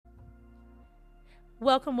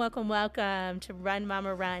Welcome, welcome, welcome to Run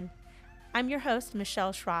Mama Run. I'm your host,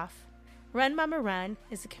 Michelle Schroff. Run Mama Run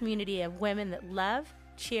is a community of women that love,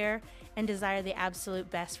 cheer, and desire the absolute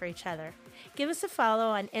best for each other. Give us a follow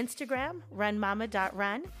on Instagram,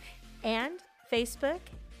 runmama.run, and Facebook,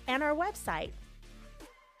 and our website.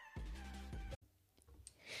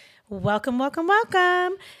 Welcome, welcome,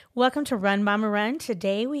 welcome. Welcome to Run Mama Run.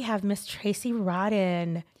 Today we have Miss Tracy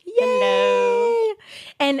Rodden. Yay! Hello.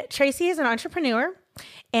 And Tracy is an entrepreneur.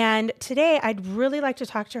 And today I'd really like to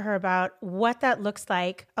talk to her about what that looks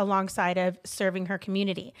like alongside of serving her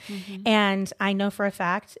community. Mm-hmm. And I know for a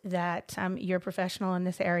fact that you're a professional in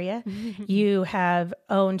this area. Mm-hmm. You have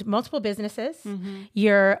owned multiple businesses. Mm-hmm.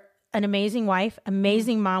 You're an amazing wife,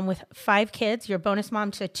 amazing mom with 5 kids. You're a bonus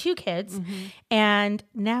mom to 2 kids. Mm-hmm. And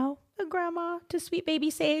now a grandma to sweet baby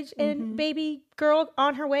Sage and baby girl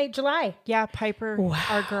on her way July. Yeah, Piper,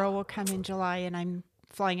 our girl, will come in July, and I'm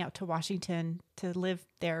flying out to Washington to live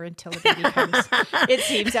there until the baby comes. It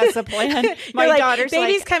seems that's the plan. My daughter's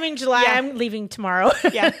baby's coming July. Yeah. I'm leaving tomorrow.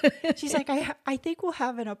 Yeah. She's like, I think we'll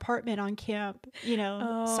have an apartment on camp,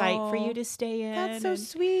 site for you to stay in. That's so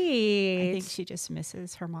sweet. I think she just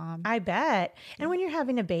misses her mom. I bet. And when you're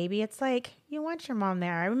having a baby, it's like, you want your mom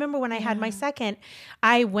there. I remember when I had my second,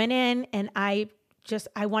 I went in and I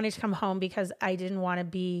wanted to come home because I didn't want to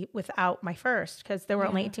be without my first because they were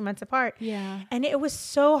only 18 months apart. Yeah. And it was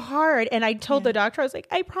so hard. And I told the doctor, I was like,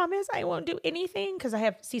 I promise I won't do anything because I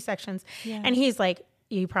have C-sections. Yeah. And he's like,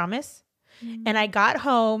 you promise? Mm-hmm. And I got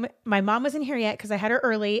home. My mom wasn't here yet because I had her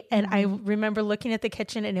early. And I remember looking at the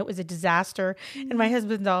kitchen and it was a disaster. Mm-hmm. And my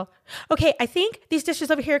husband's all, okay, I think these dishes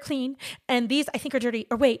over here are clean. And these I think are dirty.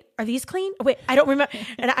 Or wait, are these clean? Or wait, I don't remember.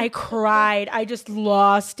 And I cried. I just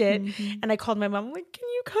lost it. Mm-hmm. And I called my mom. I'm like, can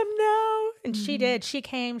you come now? And she did. She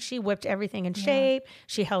came. She whipped everything in shape.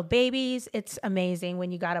 She held babies. It's amazing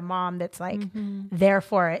when you got a mom that's like there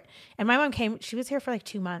for it. And my mom came. She was here for like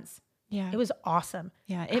 2 months. Yeah. It was awesome.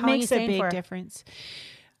 Yeah. It makes a big difference.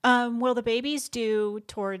 Well, the baby's due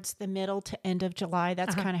towards the middle to end of July.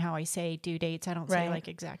 That's kind of how I say due dates. I don't say like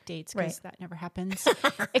exact dates because that never happens.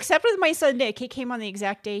 Except with my son, Nick. He came on the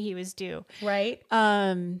exact day he was due. Right.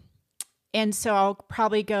 And so I'll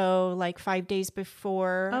probably go like 5 days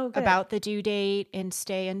before about the due date and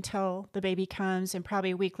stay until the baby comes, and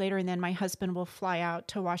probably a week later. And then my husband will fly out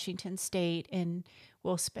to Washington State and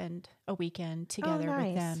we'll spend a weekend together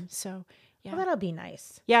with them. So, yeah. Well, that'll be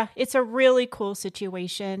nice. Yeah, it's a really cool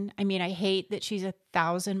situation. I mean, I hate that she's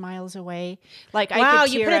 1,000 miles away. Like, wow, I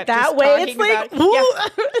could you tear put up it that just way. It's like,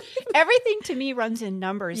 everything to me runs in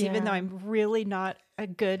numbers, even though I'm really not a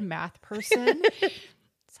good math person.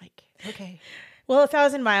 It's like, okay. Well,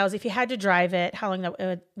 1,000 miles. If you had to drive it, how long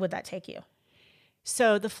would that take you?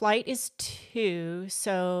 So the flight is 2.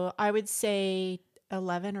 So I would say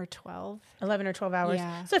 11 or 12 hours.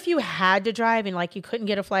 Yeah. So if you had to drive and like you couldn't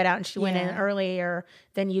get a flight out and she went in earlier,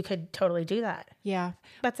 then you could totally do that. Yeah.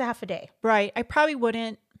 That's a half a day. Right. I probably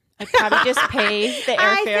wouldn't. I'd probably just pay the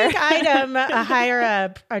airfare. I think I'd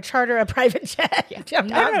hire a charter a private jet. Yeah. I'm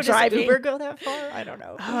not driving. Does Uber go that far? I don't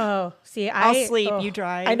know. Oh, see, I'll sleep. You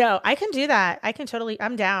drive. I know. I can do that. I can totally.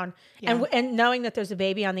 I'm down. Yeah. And knowing that there's a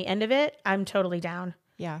baby on the end of it, I'm totally down.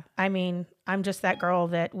 Yeah. I mean, I'm just that girl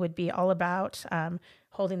that would be all about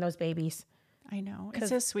holding those babies. I know.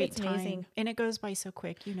 It's a sweet time. Amazing. And it goes by so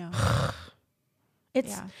quick,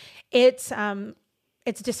 It's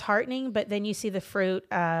disheartening, but then you see the fruit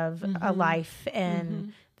of a life.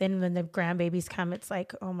 And then when the grandbabies come, it's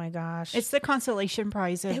like, oh my gosh. It's the consolation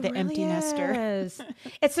prize of the empty nester.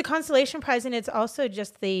 It's the consolation prize. And it's also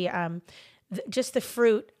just the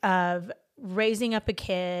fruit of raising up a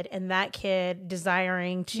kid and that kid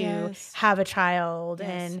desiring to have a child,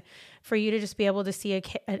 and for you to just be able to see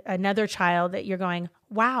another child that you're going,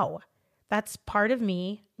 wow, that's part of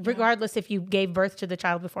me, regardless if you gave birth to the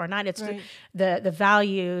child before or not. It's the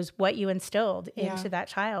values, what you instilled into that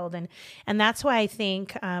child. And that's why I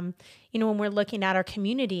think, when we're looking at our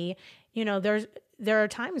community, there are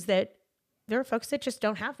times that there are folks that just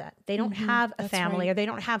don't have that. They don't have a family, or they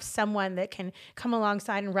don't have someone that can come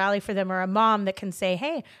alongside and rally for them, or a mom that can say,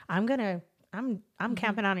 hey, I'm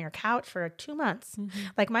camping on your couch for 2 months,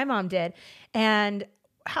 like my mom did. And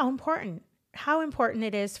how important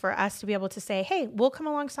it is for us to be able to say, hey, we'll come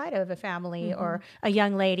alongside of a family or a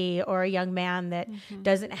young lady or a young man that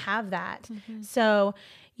doesn't have that. So,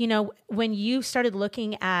 when you started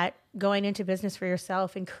looking at going into business for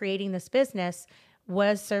yourself and creating this business,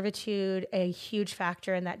 was servitude a huge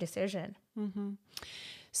factor in that decision?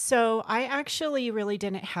 So I actually really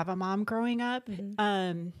didn't have a mom growing up.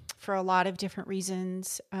 For a lot of different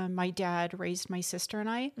reasons. My dad raised my sister and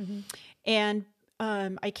I, and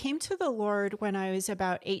I came to the Lord when I was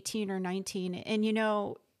about 18 or 19. And, you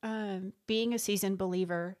know, being a seasoned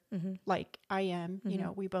believer, like I am, you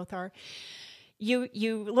know, we both are,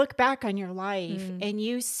 you look back on your life and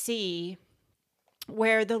you see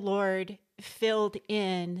where the Lord filled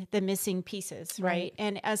in the missing pieces, right?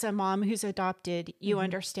 And as a mom who's adopted, you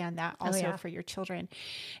understand that also for your children.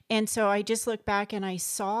 And so I just look back and I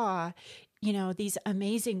saw, you know, these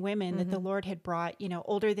amazing women that the Lord had brought, you know,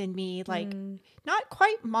 older than me, like not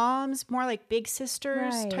quite moms, more like big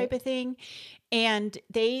sisters type of thing. And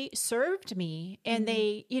they served me and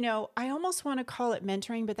they, you know, I almost want to call it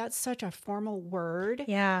mentoring, but that's such a formal word.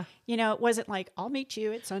 Yeah. You know, it wasn't like, I'll meet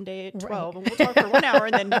you at Sunday at 12 and we'll talk for 1 hour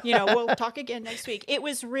and then, you know, we'll talk again next week. It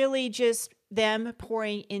was really just them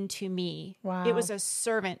pouring into me. Wow. It was a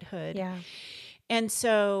servanthood. Yeah. And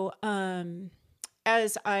so,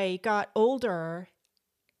 as I got older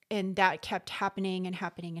and that kept happening and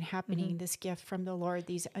happening and happening, this gift from the Lord,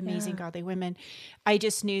 these amazing godly women, I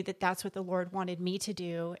just knew that that's what the Lord wanted me to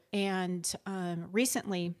do. And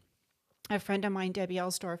recently, a friend of mine, Debbie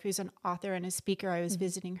Elsdorf, who's an author and a speaker, I was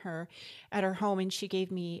visiting her at her home and she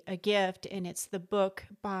gave me a gift, and it's the book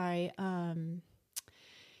by,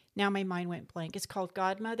 now my mind went blank. It's called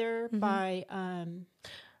Godmother by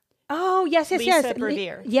Oh, yes, Lisa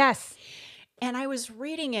Bevere. Yes. And I was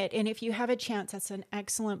reading it, and if you have a chance, that's an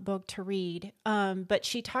excellent book to read. But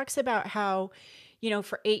she talks about how, you know,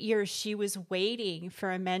 for 8 years she was waiting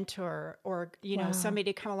for a mentor or, you know, somebody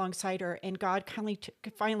to come alongside her. And God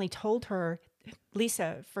finally told her,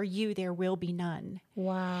 Lisa, for you, there will be none.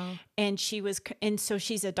 Wow. And so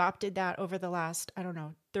she's adopted that over the last, I don't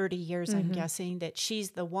know, 30 years, I'm guessing, that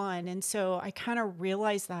she's the one. And so I kind of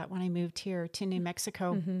realized that when I moved here to New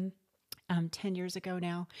Mexico. 10 years ago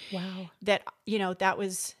now. Wow. That, you know, that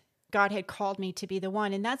was, God had called me to be the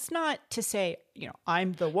one. And that's not to say, you know,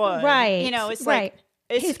 I'm the one. Right. You know, it's like,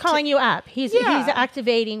 he's calling you up. He's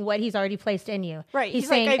activating what he's already placed in you. Right. He's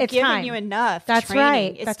saying, like, I've given time. you enough. That's training.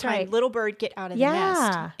 right. It's That's time. right. Little bird, get out of the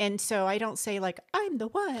nest. And so I don't say like, I'm the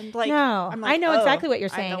one. Like, no, I'm like, I know exactly what you're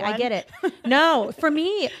saying. I get it. No, for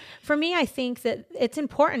me, I think that it's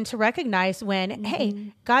important to recognize when,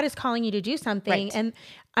 hey, God is calling you to do something. And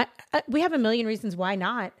we have a million reasons why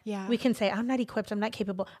not. Yeah. We can say, I'm not equipped. I'm not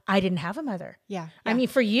capable. I didn't have a mother. Yeah. I mean,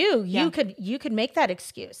 for you, you could make that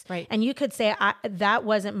excuse. Right. And you could say that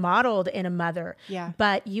wasn't modeled in a mother. Yeah.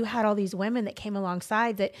 But you had all these women that came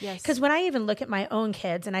alongside that. Yes. Because when I even look at my own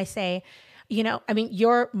kids and I say, you know, I mean,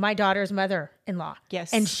 you're my daughter's mother-in-law.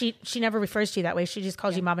 Yes. And she never refers to you that way. She just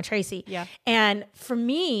calls you Mama Tracy. Yeah. And for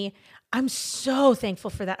me, I'm so thankful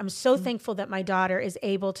for that. I'm so thankful that my daughter is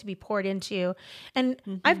able to be poured into, and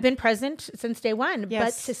I've been present since day one.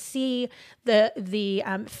 But to see the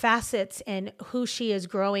facets and who she is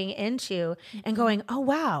growing into, and going, oh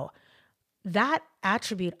wow, that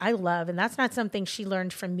attribute I love, and that's not something she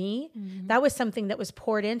learned from me. That was something that was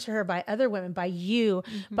poured into her by other women, by you,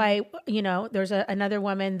 by, you know, there's another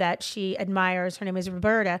woman that she admires. Her name is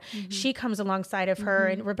Roberta. She comes alongside of her,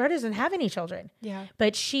 and Roberta doesn't have any children. Yeah.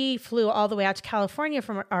 But she flew all the way out to California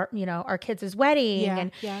from our kids' wedding.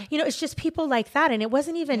 And, you know, it's just people like that. And it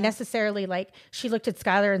wasn't even necessarily like she looked at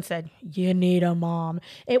Skylar and said, you need a mom.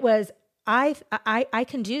 It was, I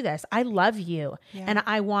can do this. I love you and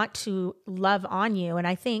I want to love on you. And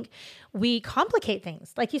I think we complicate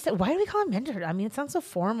things. Like you said, why do we call it mentor? I mean, it sounds so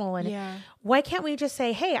formal. And why can't we just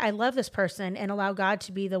say, hey, I love this person, and allow God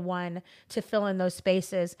to be the one to fill in those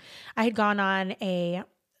spaces? I had gone on a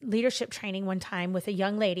leadership training one time with a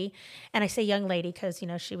young lady. And I say young lady because, you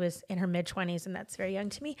know, she was in her mid-20s, and that's very young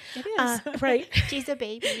to me. It is. Right. She's a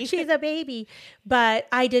baby. She's a baby. But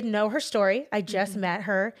I didn't know her story. I just met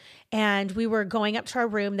her. And we were going up to our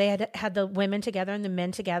room. They had the women together and the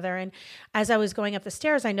men together. And as I was going up the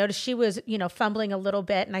stairs, I noticed she was, you know, fumbling a little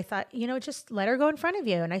bit. And I thought, you know, just let her go in front of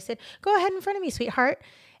you. And I said, go ahead in front of me, sweetheart.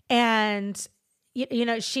 And, you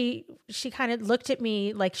know, she kind of looked at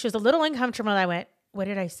me like she was a little uncomfortable. And I went, what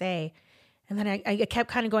did I say? And then I kept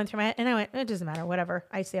kind of going through my head, and I went, it doesn't matter, whatever.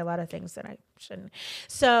 I say a lot of things that I shouldn't.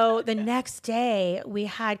 So the next day we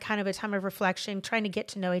had kind of a time of reflection, trying to get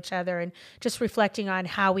to know each other and just reflecting on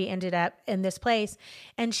how we ended up in this place.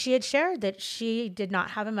 And she had shared that she did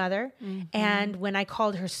not have a mother. And when I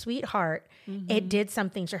called her sweetheart, it did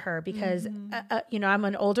something to her because, you know, I'm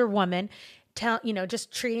an older woman.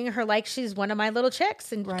 Just treating her like she's one of my little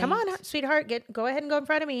chicks, and come on, sweetheart, go ahead and go in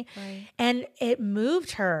front of me. And it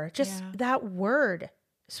moved her, just that word,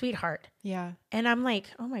 sweetheart. Yeah. And I'm like,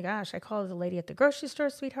 oh my gosh, I call the lady at the grocery store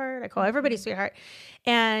sweetheart. I call everybody sweetheart.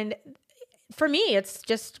 And for me, it's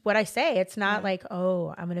just what I say. It's not like,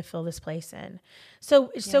 oh, I'm going to fill this place in.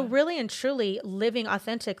 So really and truly living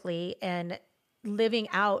authentically and living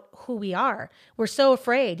out who we are. We're so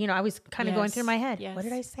afraid. I was kind of going through my head. Yes. What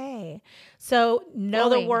did I say? So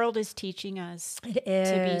the world is teaching us to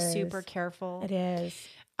be super careful. It is.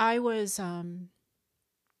 I was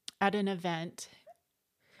at an event.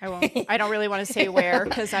 I don't really want to say where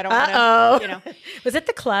because I don't want to, Was it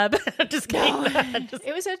the club? Just kidding. No,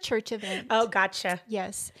 it was a church event. Oh, gotcha.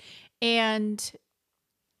 Yes. And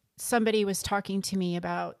somebody was talking to me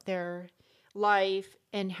about their life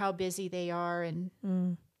and how busy they are.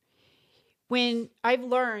 And when I've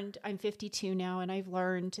learned, I'm 52 now, and I've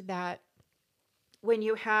learned that when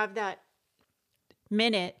you have that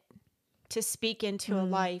minute to speak into a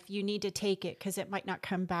life, you need to take it because it might not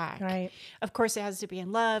come back. Right. Of course, it has to be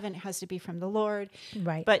in love and it has to be from the Lord.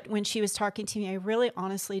 Right. But when she was talking to me, I really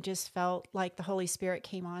honestly just felt like the Holy Spirit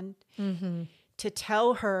came on to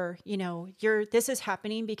tell her, this is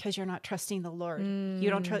happening because you're not trusting the Lord. You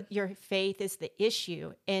don't trust, your faith is the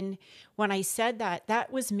issue. And when I said that,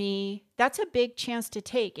 that was me. That's a big chance to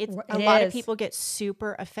take. A lot of people get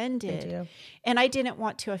super offended. They do. And I didn't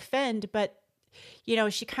want to offend, but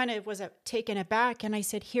she kind of was taken aback. And I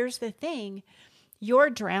said, here's the thing, you're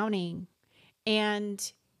drowning.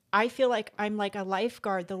 And I feel like I'm like a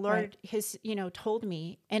lifeguard. The Lord has, told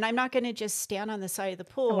me, and I'm not going to just stand on the side of the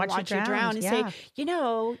pool and watch you drown and say,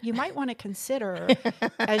 you might want to consider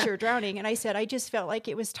as you're drowning. And I said, I just felt like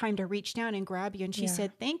it was time to reach down and grab you. And she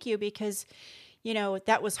said, thank you, because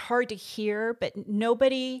that was hard to hear, but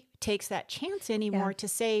nobody takes that chance anymore to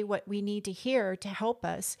say what we need to hear to help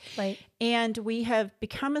us. Right. And we have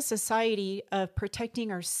become a society of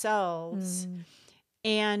protecting ourselves.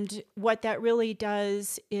 And what that really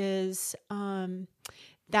does is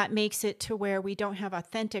that makes it to where we don't have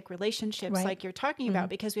authentic relationships like you're talking about,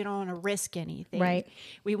 because we don't want to risk anything. Right.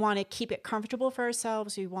 We want to keep it comfortable for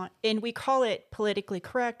ourselves. And we call it politically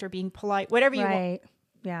correct or being polite, whatever you want.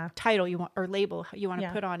 Title you want or label you want to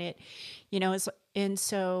put on it, and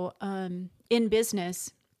so in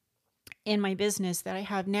my business that I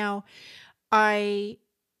have now, I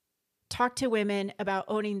talk to women about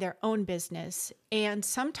owning their own business, and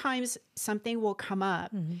sometimes something will come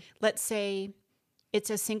up. Let's say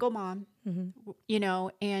it's a single mom,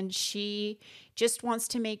 and she just wants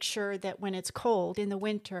to make sure that when it's cold in the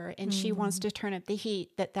winter and she wants to turn up the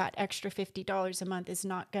heat, that extra $50 a month is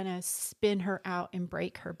not going to spin her out and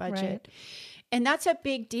break her budget. Right. And that's a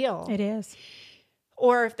big deal. It is.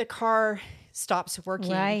 Or if the car stops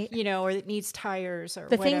working, or it needs tires or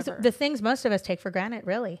whatever. The things most of us take for granted,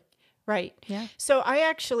 really. Right. Yeah. So I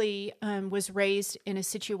actually was raised in a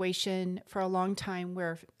situation for a long time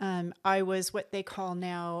where I was what they call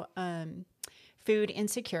now food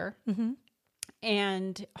insecure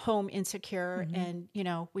and home insecure. And,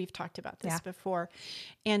 we've talked about this before.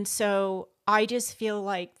 And so I just feel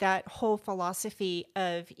like that whole philosophy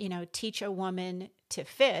of, teach a woman to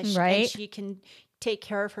fish and she can take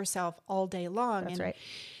care of herself all day long. That's and right.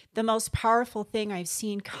 The most powerful thing I've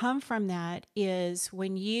seen come from that is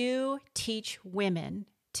when you teach women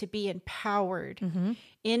to be empowered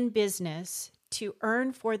in business, to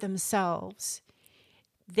earn for themselves,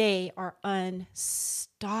 they are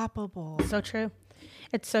unstoppable. So true.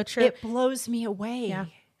 It's so true. It blows me away. Yeah.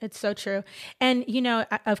 It's so true. And,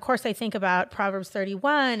 of course I think about Proverbs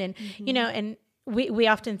 31 and, and we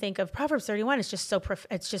often think of Proverbs 31 is just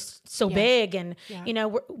it's just so big. And,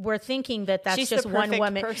 we're thinking that's She's just the one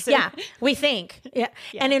woman. Person. Yeah. We think. Yeah.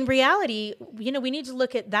 And in reality, we need to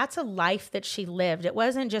look at, that's a life that she lived. It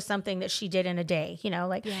wasn't just something that she did in a day,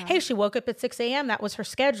 hey, she woke up at 6 a.m. That was her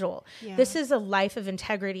schedule. Yeah. This is a life of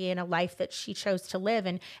integrity and a life that she chose to live,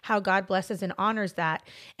 and how God blesses and honors that,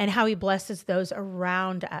 and how he blesses those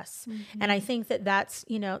around us. And I think that's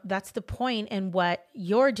the point in what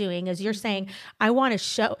you're doing is you're saying, I want to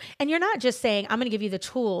show, and you're not just saying, I'm going to give you the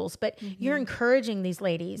tools, but you're encouraging these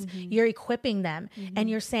ladies, you're equipping them, and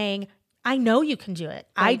you're saying, I know you can do it.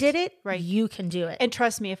 Right. I did it. Right. You can do it. And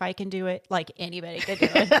trust me, if I can do it, like anybody could do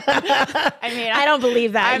it. I don't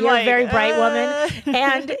believe that. You're a very bright woman,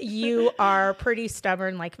 and you are pretty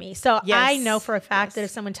stubborn like me. So I know for a fact that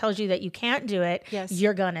if someone tells you that you can't do it,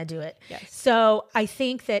 you're going to do it. Yes. So I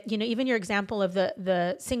think that, even your example of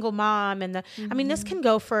the single mom and this can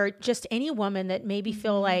go for just any woman that maybe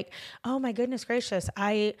feel like, oh my goodness gracious,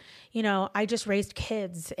 I just raised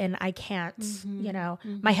kids and I can't,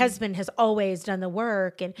 my husband has always done the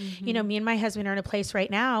work. And, me and my husband are in a place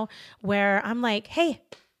right now where I'm like, hey,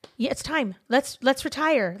 Yeah, it's time. Let's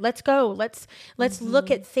retire. Let's go. Let's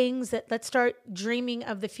look at things let's start dreaming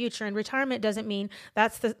of the future. And retirement doesn't mean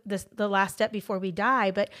that's the last step before we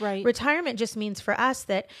die, but retirement just means for us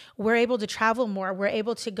that we're able to travel more. We're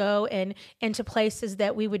able to go into places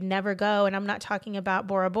that we would never go. And I'm not talking about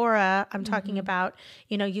Bora Bora. I'm talking about,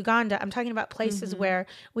 Uganda. I'm talking about places where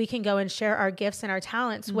we can go and share our gifts and our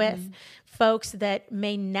talents with folks that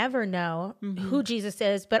may never know who Jesus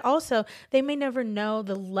is, but also they may never know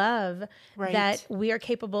the love that we are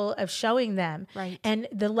capable of showing them. Right. And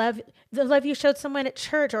the love you showed someone at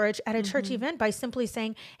church or at a church event by simply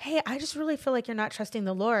saying, hey, I just really feel like you're not trusting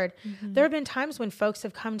the Lord. There have been times when folks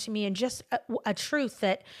have come to me and just a truth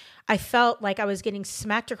that I felt like I was getting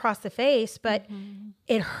smacked across the face, but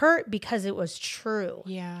it hurt because it was true.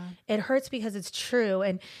 Yeah. It hurts because it's true.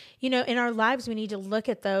 And, in our lives, we need to look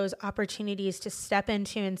at those opportunities to step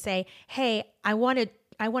into and say, hey, I want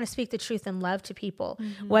to speak the truth in love to people,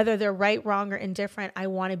 whether they're right, wrong, or indifferent. I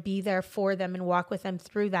want to be there for them and walk with them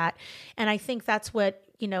through that. And I think that's what,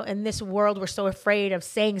 in this world, we're so afraid of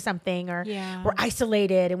saying something, or we're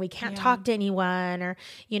isolated and we can't talk to anyone, or,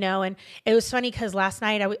 and it was funny because last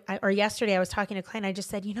night or yesterday I was talking to a client. I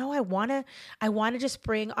just said, I want to just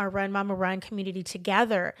bring our Run Mama Run community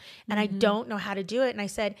together. And I don't know how to do it. And I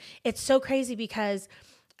said, it's so crazy because,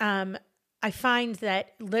 I find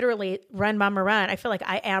that literally Run Mama Run, I feel like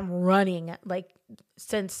I am running like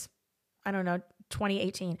since, I don't know,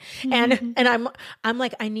 2018. And I'm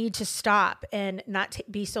like, I need to stop and not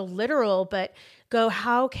be so literal, but go,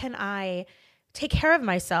 how can I take care of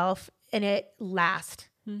myself and it last?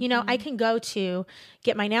 I can go to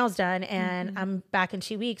get my nails done and I'm back in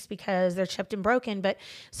 2 weeks because they're chipped and broken. But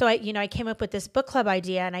so I came up with this book club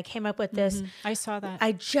idea, and I came up with this. I saw that.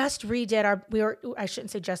 I just redid I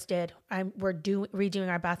shouldn't say just did. We're redoing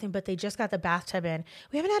our bathroom, but they just got the bathtub in.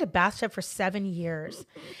 We haven't had a bathtub for 7 years.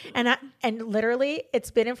 And literally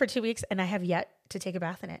it's been in for 2 weeks and I have yet to take a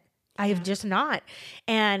bath in it. I have just not.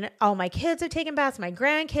 And all my kids have taken baths, my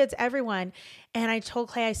grandkids, everyone. And I told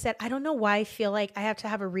Clay, I said, I don't know why I feel like I have to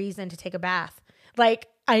have a reason to take a bath. Like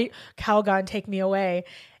Calgon, take me away.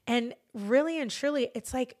 And really and truly,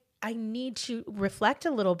 it's like, I need to reflect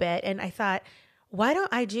a little bit. And I thought, why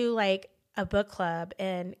don't I do like a book club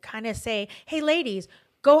and kind of say, hey, ladies,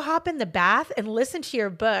 go hop in the bath and listen to your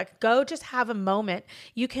book. Go just have a moment.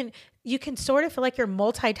 You can sort of feel like you're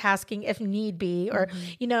multitasking if need be, or,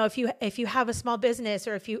 if you have a small business,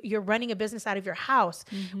 or if you're running a business out of your house.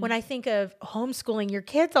 When I think of homeschooling your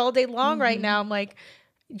kids all day long right now, I'm like,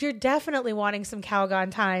 you're definitely wanting some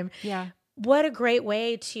Calgon time. Yeah. What a great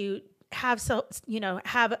way to have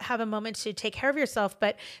a moment to take care of yourself,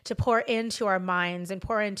 but to pour into our minds and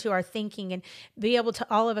pour into our thinking and be able to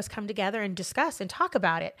all of us come together and discuss and talk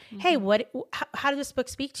about it. Hey, how did this book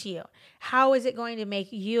speak to you? How is it going to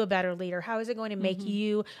make you a better leader? How is it going to make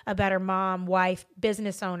you a better mom, wife,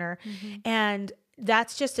 business owner? And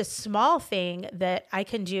that's just a small thing that I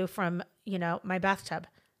can do from, my bathtub,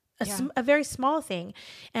 a very small thing.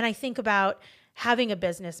 And I think about having a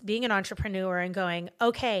business, being an entrepreneur and going,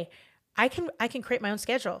 okay, I can create my own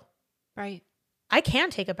schedule. Right. I can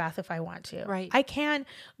take a bath if I want to. Right. I can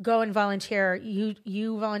go and volunteer.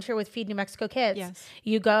 You volunteer with Feed New Mexico Kids. Yes.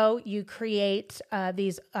 You go, you create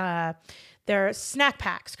these, they're snack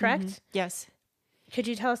packs, correct? Yes. Could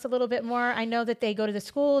you tell us a little bit more? I know that they go to the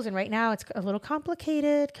schools, and right now it's a little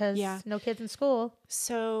complicated because no kids in school.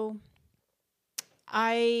 So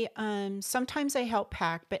I sometimes I help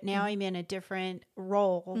pack, but now I'm in a different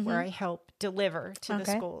role where I help deliver to the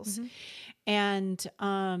schools. And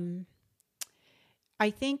I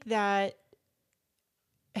think that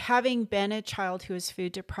having been a child who is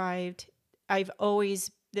food deprived,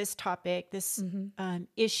 this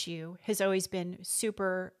issue has always been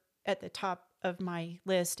super at the top of my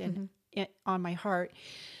list and on my heart.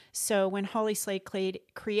 So when Holly Slade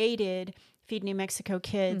created Feed New Mexico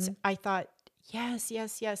Kids, I thought, yes.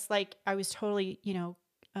 Like I was totally,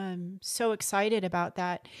 so excited about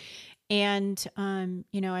that. And,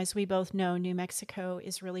 as we both know, New Mexico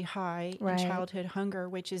is really high in childhood hunger,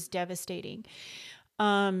 which is devastating.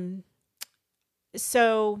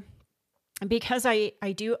 So because I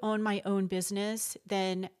do own my own business,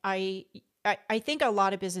 then I think a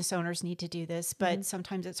lot of business owners need to do this, but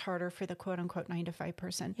sometimes it's harder for the quote unquote 9-to-5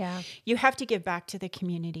 person. Yeah. You have to give back to the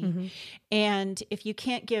community. And if you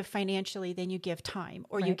can't give financially, then you give time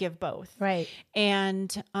or you give both. Right.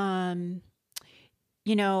 And,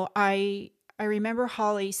 I remember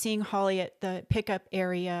seeing Holly at the pickup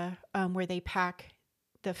area where they pack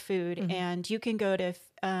the food, and you can go to,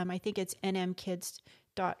 I think it's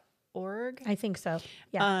nmkids.org I think so.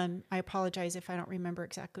 Yeah. I apologize if I don't remember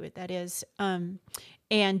exactly what that is.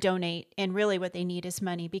 And donate. And really what they need is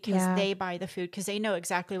money, because they buy the food because they know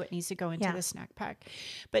exactly what needs to go into the snack pack.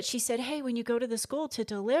 But she said, hey, when you go to the school to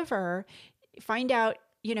deliver, find out,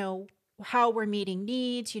 how we're meeting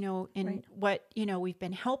needs, and what, we've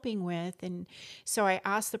been helping with. And so I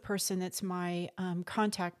asked the person that's my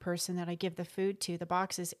contact person that I give the food to, the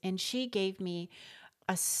boxes, and she gave me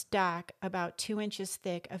a stack about 2 inches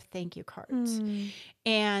thick of thank you cards.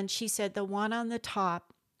 And she said the one on the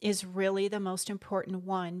top is really the most important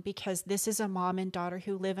one, because this is a mom and daughter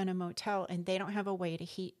who live in a motel and they don't have a way to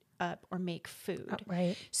heat up or make food. Oh,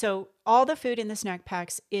 right. So all the food in the snack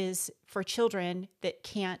packs is for children that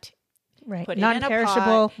can't put it non-perishable, in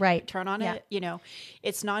a pot, right? Turn on it,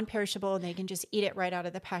 it's non-perishable and they can just eat it right out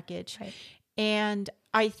of the package. Right. And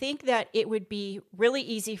I think that it would be really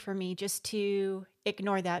easy for me just to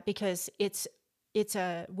ignore that, because it's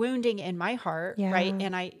a wounding in my heart, right?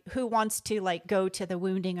 And who wants to go to the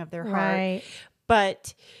wounding of their heart? Right.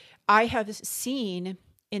 But I have seen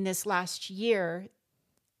in this last year,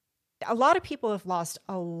 a lot of people have lost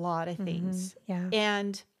a lot of things. Yeah.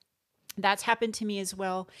 And that's happened to me as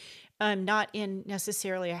well. Not in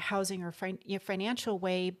necessarily a housing or financial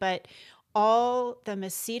way, but all the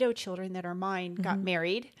Macedo children that are mine got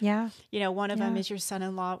married. Yeah. One of them is your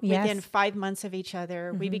son-in-law. Within 5 months of each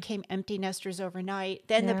other, we became empty nesters overnight.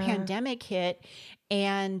 Then the pandemic hit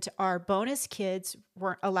and our bonus kids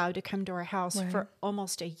weren't allowed to come to our house for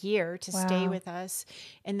almost a year to stay with us.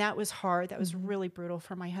 And that was hard. That was really brutal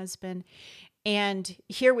for my husband. And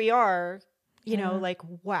here we are,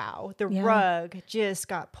 wow, the rug just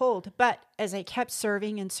got pulled. But as I kept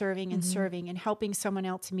serving and serving and serving and helping someone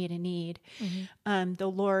else meet a need, the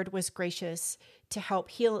Lord was gracious to help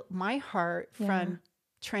heal my heart from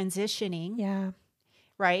transitioning,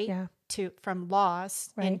 from loss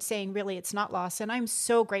and saying, really, it's not loss. And I'm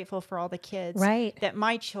so grateful for all the kids that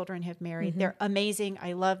my children have married. They're amazing.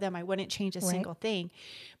 I love them. I wouldn't change a single thing,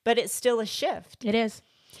 but it's still a shift. It is.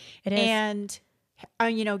 And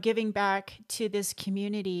giving back to this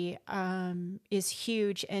community is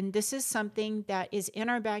huge. And this is something that is in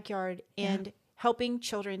our backyard, and helping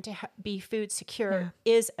children to be food secure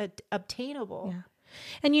is obtainable. Yeah.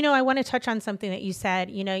 And, I want to touch on something that you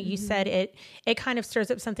said. You said it kind of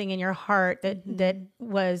stirs up something in your heart that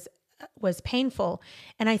was painful.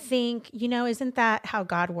 And I think, isn't that how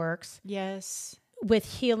God works? Yes. With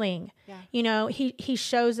healing. Yeah. He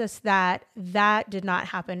shows us that did not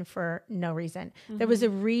happen for no reason. There was a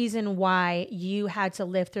reason why you had to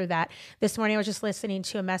live through that. This morning I was just listening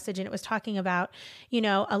to a message, and it was talking about,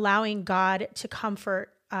 allowing God to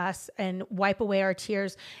comfort us and wipe away our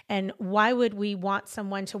tears. And why would we want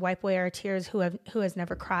someone to wipe away our tears who has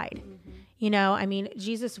never cried?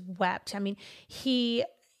 Jesus wept. He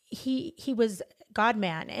was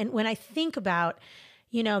God-man. And when I think about,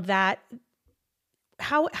 that,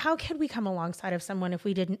 how could we come alongside of someone if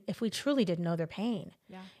we truly didn't know their pain?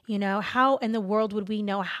 Yeah. How in the world would we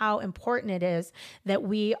know how important it is that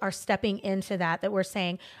we are stepping into that we're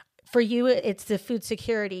saying, for you, it's the food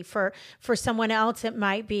security. For someone else, it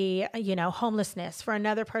might be, homelessness. For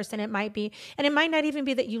another person, it might be, and it might not even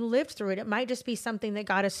be that you lived through it. It might just be something that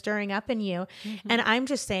God is stirring up in you. And I'm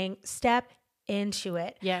just saying, step into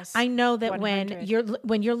it. Yes. I know that 100.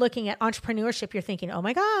 when you're looking at entrepreneurship, you're thinking, oh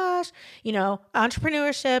my gosh,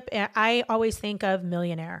 entrepreneurship. I always think of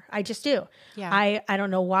millionaire. I just do. Yeah. I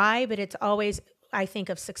don't know why, but it's always, I think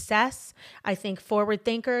of success. I think forward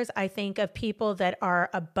thinkers. I think of people that are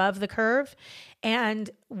above the curve. And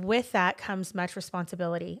with that comes much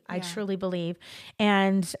responsibility. I truly believe.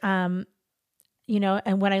 And, and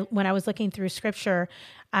when I was looking through scripture,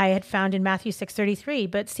 I had found in Matthew 6:33,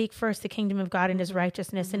 but seek first the kingdom of God and his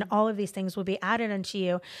righteousness, and all of these things will be added unto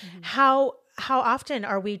you. How often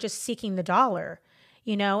are we just seeking the dollar?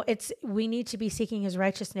 We need to be seeking his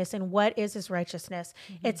righteousness. And what is his righteousness?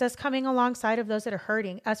 It's us coming alongside of those that are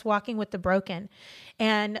hurting, us walking with the broken.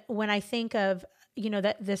 And when I think of,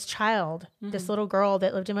 that this child, this little girl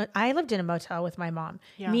that I lived in a motel with my mom,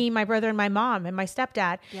 me, my brother, and my mom, and my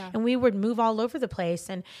stepdad. Yeah. And we would move all over the place,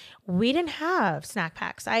 and we didn't have snack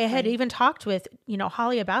packs. I had even talked with,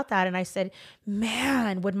 Holly about that. And I said,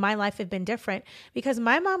 man, would my life have been different? Because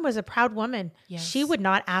my mom was a proud woman. Yes. She would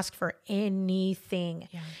not ask for anything,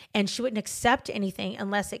 and she wouldn't accept anything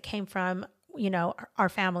unless it came from our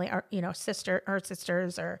family, our, sisters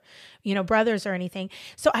or, brothers or anything.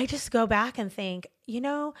 So I just go back and think,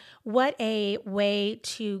 what a way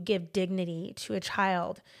to give dignity to a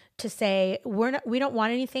child, to say, we don't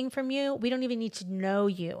want anything from you. We don't even need to know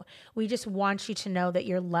you. We just want you to know that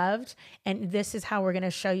you're loved. And this is how we're going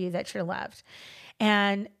to show you that you're loved.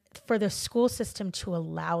 And for the school system to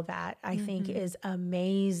allow that, I think is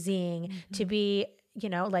amazing to be,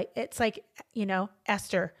 like, it's like,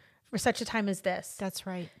 Esther, for such a time as this. That's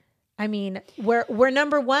right. I mean, we're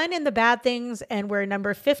number 1 in the bad things, and we're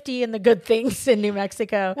number 50 in the good things in New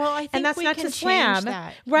Mexico. Well, I think and that's we not can to slam, change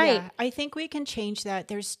that. right? Yeah, I think we can change that.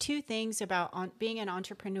 There's 2 things about being an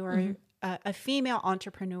entrepreneur, a female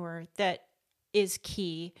entrepreneur, that is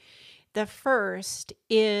key. The first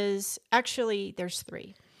is, actually, there's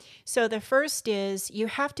 3. So the first is you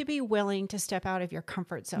have to be willing to step out of your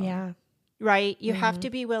comfort zone. Yeah. Right? You have to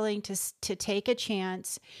be willing to take a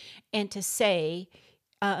chance and to say,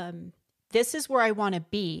 this is where I want to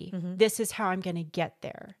be. This is how I'm going to get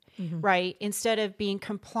there. Right? Instead of being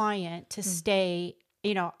compliant to stay,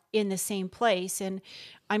 in the same place. And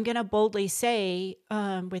I'm going to boldly say,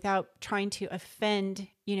 without trying to offend,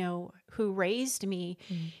 who raised me,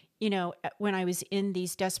 when I was in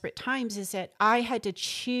these desperate times, is that I had to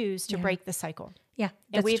choose to break the cycle. Yeah.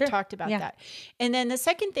 And we've talked about that. And then the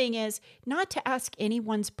second thing is not to ask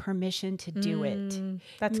anyone's permission to do it.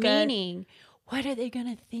 That's Meaning, what are they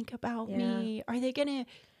going to think about me? Are they going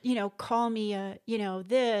to, call me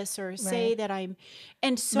this, or say that I'm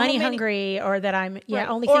money hungry, or that I'm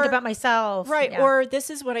only think about myself. Right. Yeah. Or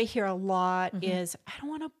this is what I hear a lot is, I don't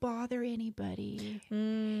want to bother anybody.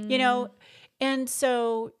 And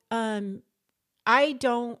so I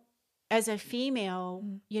don't, as a female,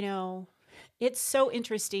 it's so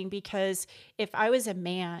interesting, because if I was a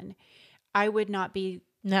man, I would not be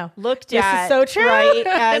looked at, is so true. Right,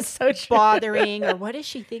 as so true. bothering, or what does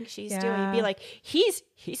she think she's doing? Be like, he's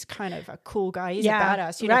kind of a cool guy. He's a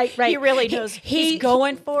badass. Right. He really knows he's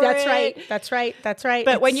going for that's it. That's right.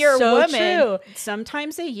 But when you're so a woman, true.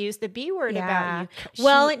 sometimes they use the B word about you.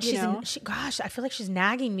 Well, and gosh, I feel like she's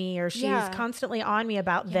nagging me, or she's constantly on me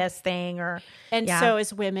about this thing, so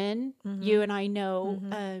as women, you and I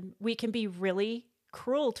know, we can be really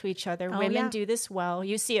cruel to each other. Women do this well.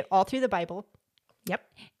 You see it all through the Bible. Yep.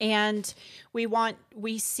 And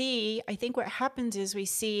we see, I think what happens is we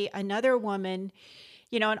see another woman,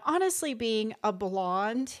 and honestly, being a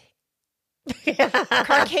blonde,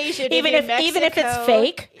 Caucasian, even if it's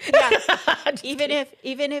fake, even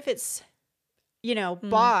if it's,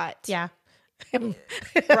 bought,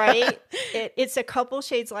 right? It's a couple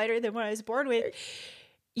shades lighter than what I was born with.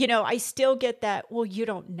 I still get that, well, you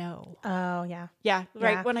don't know. Oh, yeah. Yeah,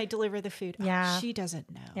 right. Yeah. When I deliver the food, she doesn't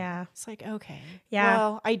know. Yeah. It's like, okay. Yeah.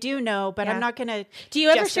 Well, I do know, but I'm not going to Do you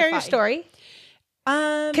ever share your story?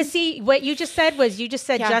 Because see, what you just said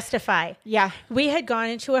justify. Yeah. We had gone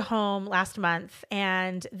into a home last month,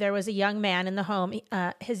 and there was a young man in the home.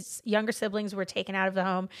 His younger siblings were taken out of the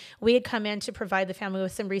home. We had come in to provide the family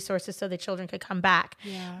with some resources so the children could come back.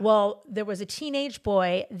 Yeah. Well, there was a teenage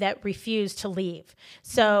boy that refused to leave.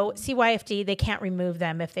 So CYFD, they can't remove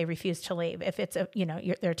them if they refuse to leave. If it's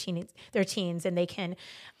they're teens, and they can.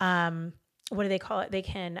 What do they call it? They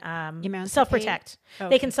can self-protect. Okay.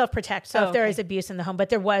 They can self-protect. So if there is abuse in the home, but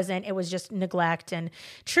there wasn't, it was just neglect and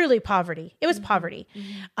truly poverty. It was poverty.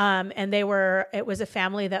 And it was a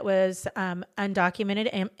family that was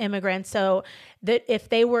undocumented immigrants. So that if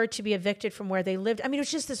they were to be evicted from where they lived, I mean, it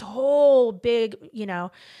was just this whole big,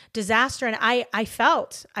 disaster. And I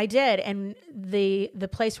did. And the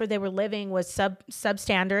place where they were living was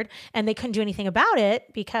substandard, and they couldn't do anything about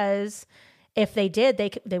it, because if they did,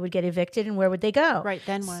 they would get evicted, and where would they go? Right,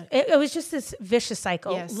 then what? It was just this vicious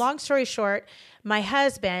cycle. Yes. Long story short, my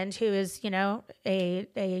husband, who is,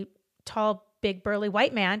 a tall, big, burly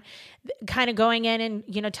white man, kind of going in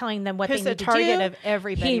and, telling them what they need to do. Who's the target of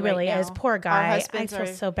everybody. He really is. Poor guy. I feel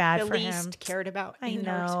so bad for him. The least cared about in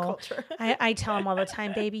our culture. I tell him all the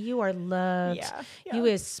time, baby, you are loved. Yeah. You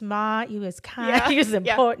is smart. You is kind. You is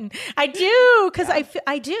important. I do, because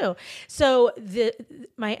I do. So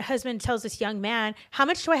my husband tells this young man, how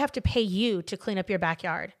much do I have to pay you to clean up your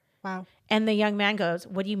backyard? Wow. And the young man goes,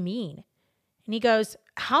 what do you mean? And he goes,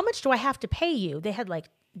 how much do I have to pay you? They had like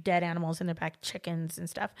dead animals in their back, chickens and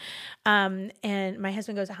stuff. And my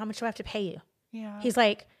husband goes, how much do I have to pay you? Yeah. He's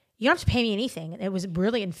like, you don't have to pay me anything. It was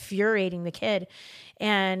really infuriating the kid.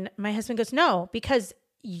 And my husband goes, no, because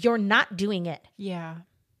you're not doing it. Yeah.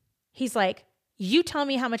 He's like, you tell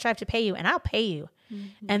me how much I have to pay you and I'll pay you.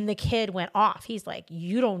 And the kid went off. He's like,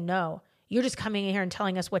 you don't know. You're just coming in here and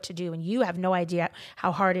telling us what to do. And you have no idea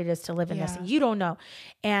how hard it is to live in this. You don't know.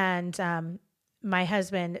 And my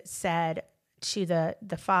husband said to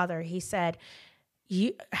the father, he said,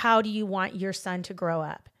 how do you want your son to grow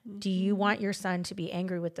up? Do you want your son to be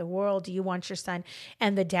angry with the world? Do you want your son?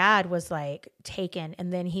 And the dad was like taken.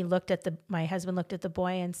 And then he my husband looked at the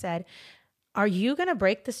boy and said, are you going to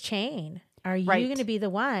break this chain? Are you going to be the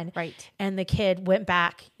one? Right. And the kid went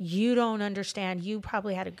back. You don't understand. You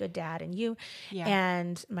probably had a good dad,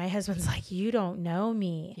 and my husband's like, you don't know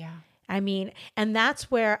me. Yeah. I mean, and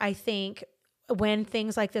that's where I think when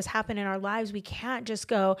things like this happen in our lives, we can't just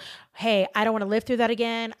go, hey, I don't want to live through that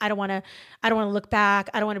again. I don't want to look back.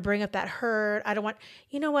 I don't want to bring up that hurt.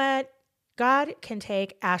 You know what? God can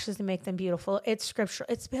take ashes and make them beautiful. It's scriptural.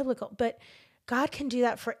 It's biblical, but God can do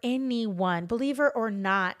that for anyone, believer or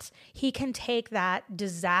not. He can take that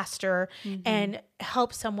disaster and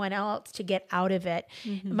help someone else to get out of it.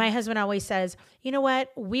 My husband always says, you know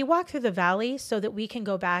what? We walk through the valley so that we can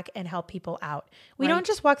go back and help people out. We don't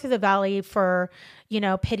just walk through the valley for,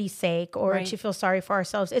 pity's sake or to feel sorry for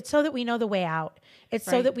ourselves. It's so that we know the way out. It's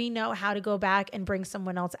so that we know how to go back and bring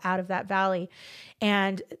someone else out of that valley.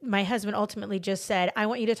 And my husband ultimately just said, I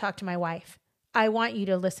want you to talk to my wife. I want you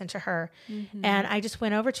to listen to her. And I just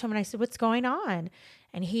went over to him and I said, what's going on?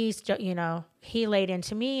 And he's, he laid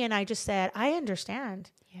into me and I just said, I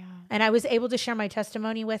understand. Yeah. And I was able to share my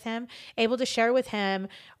testimony with him, able to share with him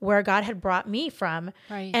where God had brought me from.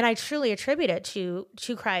 Right. And I truly attribute it to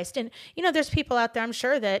Christ. And, there's people out there, I'm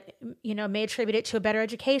sure that, may attribute it to a better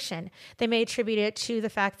education. They may attribute it to the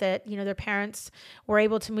fact that, their parents were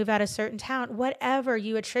able to move out of a certain town, whatever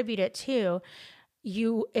you attribute it to.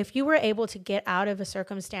 If you were able to get out of a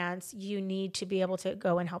circumstance, you need to be able to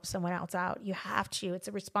go and help someone else out. You have to. It's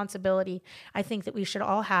a responsibility I think that we should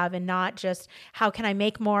all have, and not just how can I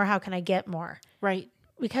make more? How can I get more? Right.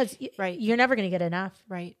 Because you're never going to get enough.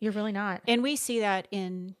 Right. You're really not. And we see that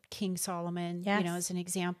in King Solomon, as an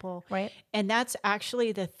example. Right. And that's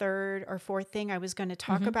actually the third or fourth thing I was going to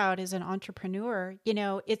talk about as an entrepreneur.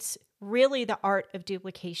 It's really the art of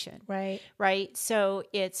duplication. Right. Right. So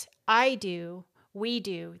it's I do, we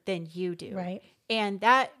do, then you do. Right. And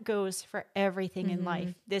that goes for everything in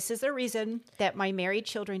life. This is the reason that my married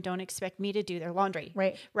children don't expect me to do their laundry.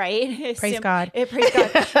 Right. Right. Praise God. Praise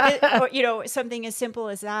God. Or, something as simple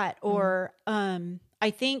as that. Or I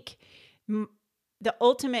think the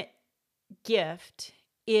ultimate gift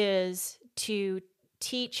is to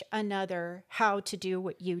teach another how to do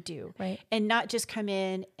what you do. Right. And not just come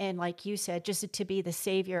in and, like you said, just to be the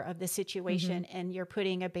savior of the situation and you're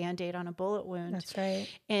putting a Band-Aid on a bullet wound. That's right.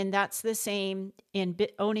 And that's the same in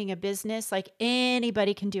owning a business. Like,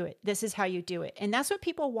 anybody can do it. This is how you do it. And that's what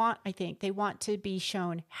people want, I think. They want to be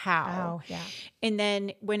shown how. Oh, yeah. And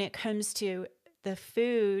then when it comes to the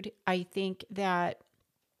food, I think that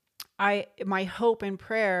my hope and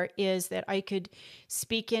prayer is that I could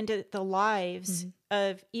speak into the lives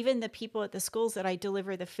of even the people at the schools that I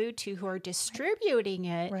deliver the food to who are distributing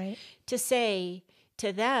it, to say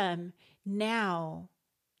to them, now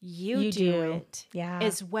you do it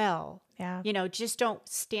as well. Yeah. Just don't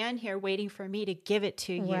stand here waiting for me to give it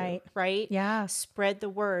to you. Right. Yeah. Spread the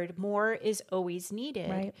word. More is always needed.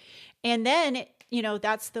 Right. And then,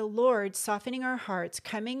 that's the Lord softening our hearts,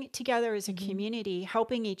 coming together as a community,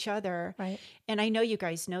 helping each other. Right. And I know you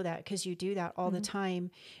guys know that because you do that all the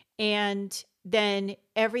time. And then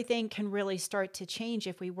everything can really start to change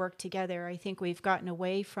if we work together. I think we've gotten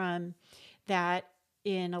away from that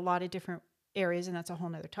in a lot of different areas, and that's a whole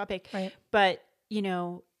nother topic. Right. But,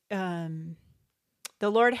 the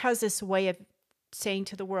Lord has this way of saying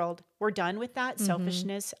to the world, we're done with that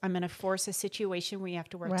selfishness. I'm going to force a situation where you have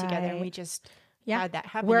to work together. And we just had that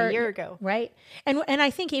happen a year ago. Right. And I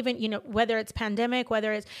think even, whether it's pandemic,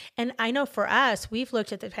 and I know for us, we've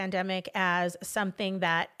looked at the pandemic as something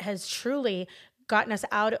that has truly gotten us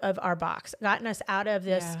out of our box, gotten us out of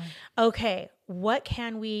this, okay, what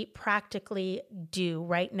can we practically do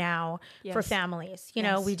right now for families?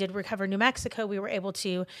 We did Recover New Mexico. We were able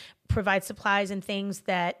to provide supplies and things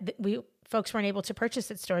that folks weren't able to purchase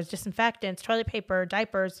at stores, disinfectants, toilet paper,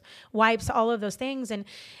 diapers, wipes, all of those things.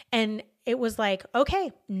 And it was like,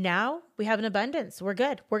 okay, now we have an abundance. We're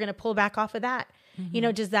good. We're going to pull back off of that.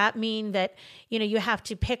 Does that mean that, you have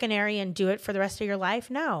to pick an area and do it for the rest of your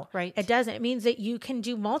life? No, it doesn't. It means that you can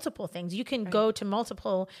do multiple things. You can go to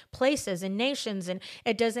multiple places and nations, and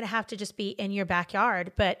it doesn't have to just be in your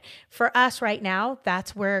backyard. But for us right now,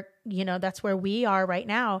 that's where we are right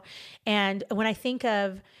now. And when I think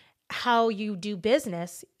of how you do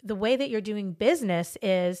business, the way that you're doing business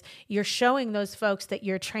is you're showing those folks that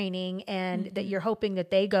you're training and that you're hoping that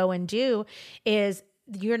they go and do is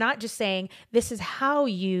you're not just saying this is how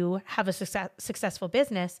you have a successful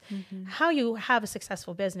business. How you have a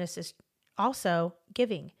successful business is also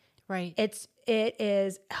giving. Right. It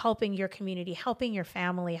is helping your community, helping your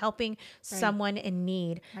family, helping someone in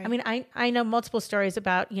need. Right. I mean, I know multiple stories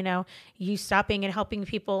about, you stopping and helping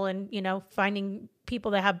people and, finding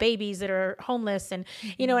people that have babies that are homeless and,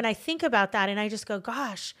 and I think about that and I just go,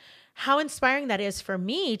 gosh, how inspiring that is for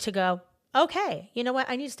me to go, okay, you know what?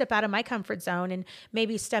 I need to step out of my comfort zone and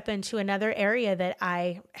maybe step into another area that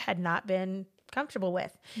I had not been comfortable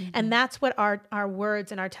with. And that's what our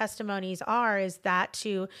words and our testimonies are, is that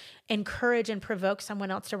to encourage and provoke someone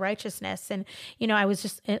else to righteousness. And, I was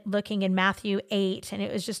just looking in Matthew 8, and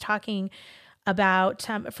it was just talking about,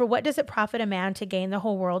 for what does it profit a man to gain the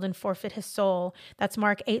whole world and forfeit his soul? That's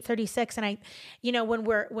Mark 8:36. And when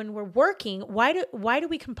we're working, why do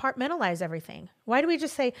we compartmentalize everything? Why do we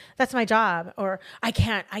just say, that's my job, or I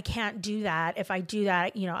can't do that. If I do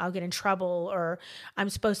that, I'll get in trouble, or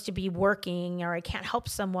I'm supposed to be working, or I can't help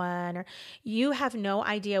someone, or you have no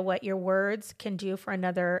idea what your words can do for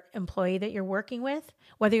another employee that you're working with,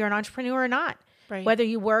 whether you're an entrepreneur or not. Right. Whether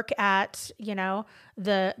you work at,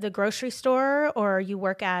 the grocery store, or you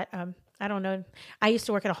work at, I don't know. I used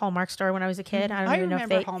to work at a Hallmark store when I was a kid. I don't even know if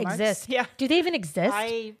they Hallmarks exist. Yeah. Do they even exist?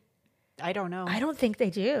 I don't know. I don't think they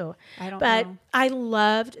do. But I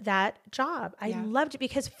loved that job. I loved it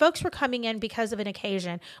because folks were coming in because of an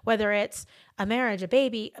occasion, whether it's a marriage, a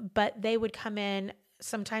baby, but they would come in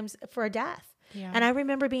sometimes for a death. Yeah. And I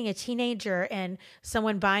remember being a teenager and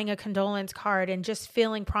someone buying a condolence card and just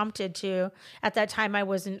feeling prompted to, at that time I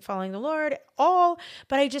wasn't following the Lord at all,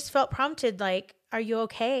 but I just felt prompted, like, are you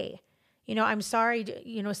okay? I'm sorry,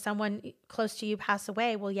 someone close to you passed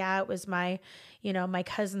away. Well, yeah, it was my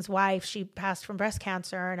cousin's wife. She passed from breast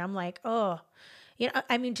cancer. And I'm like, oh,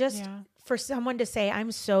 for someone to say,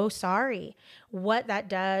 I'm so sorry, what that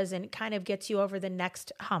does, and it kind of gets you over the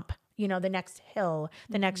next hump. The next hill,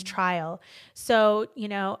 the next trial. So,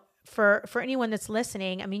 for anyone that's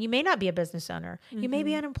listening, you may not be a business owner. You may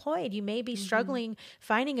be unemployed. You may be struggling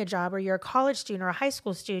finding a job, or you're a college student or a high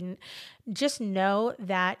school student. Just know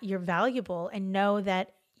that you're valuable, and know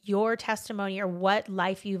that your testimony, or what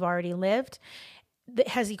life you've already lived, that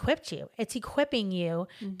has equipped you. It's equipping you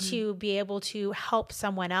to be able to help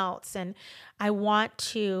someone else. And I want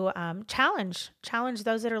to challenge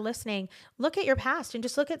those that are listening. Look at your past and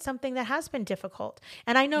just look at something that has been difficult.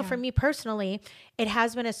 And I know for me personally, it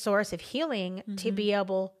has been a source of healing to be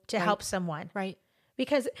able to help someone. Right.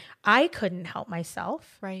 Because I couldn't help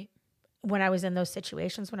myself. Right. When I was in those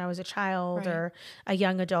situations, when I was a child or a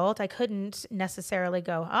young adult, I couldn't necessarily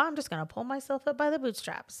go, I'm just going to pull myself up by the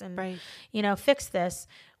bootstraps and, fix this.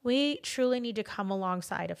 We truly need to come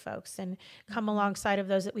alongside of folks and come alongside of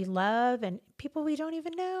those that we love and people we don't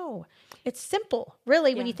even know. It's simple,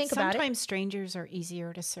 really, when you think about it. Sometimes strangers are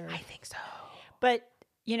easier to serve. I think so. But,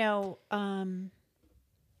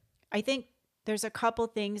 I think there's a couple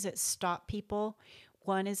things that stop people.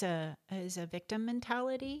 One is a victim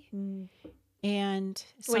mentality, and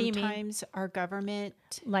sometimes our government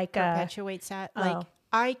perpetuates that. Like,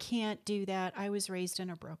 I can't do that. I was raised in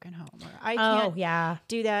a broken home, or I can't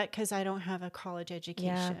do that because I don't have a college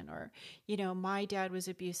education, or my dad was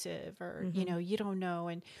abusive, or you don't know.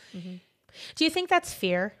 And do you think that's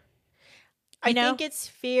fear? I think it's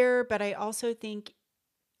fear, but I also think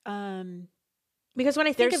because when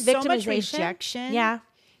I think of victimization, so much rejection,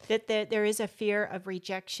 that there is a fear of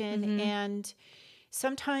rejection. And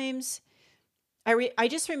sometimes I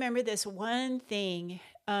just remember this one thing.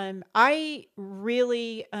 I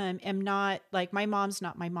really am not, like, my mom's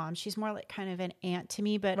not my mom. She's more like kind of an aunt to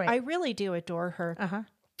me, but I really do adore her.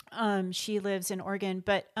 She lives in Oregon,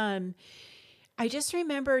 but I just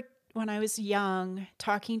remember when I was young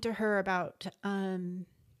talking to her about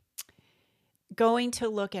going to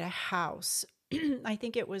look at a house. I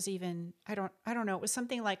think it was even, I don't know. It was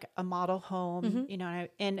something like a model home,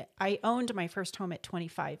 and I owned my first home at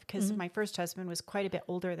 25 because my first husband was quite a bit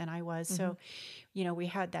older than I was. So, we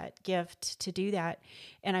had that gift to do that.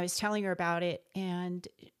 And I was telling her about it, and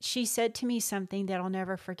she said to me something that I'll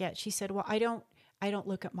never forget. She said, well, I don't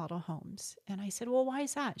look at model homes. And I said, well, why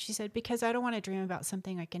is that? She said, because I don't want to dream about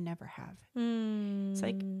something I can never have. It's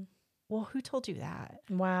like, well, who told you that?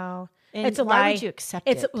 Wow. And it's a lie. Why would you accept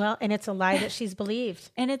it? Well, and it's a lie that she's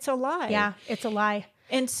believed. And it's a lie. Yeah, it's a lie.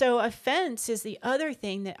 And so offense is the other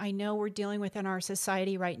thing that I know we're dealing with in our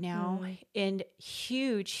society right now. And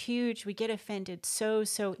huge, we get offended so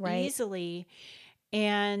easily.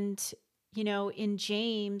 And, in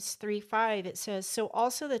James 3:5, it says, so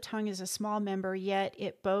also the tongue is a small member, yet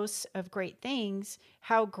it boasts of great things.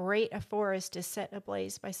 How great a forest is set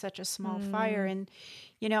ablaze by such a small fire. And,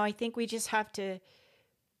 I think we just have to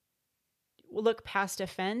look past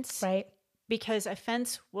offense. Right. Because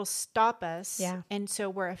offense will stop us. Yeah. And so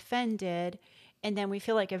we're offended. and then we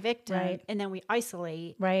feel like a victim, right. and then we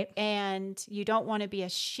isolate. Right. And you don't want to be a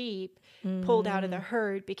sheep pulled out of the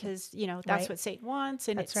herd because, you know, that's right. what Satan wants.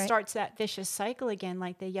 And that's it starts that vicious cycle again,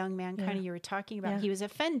 like the young man kind of you were talking about. He was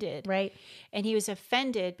offended. Right. And he was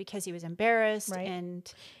offended because he was embarrassed. Right.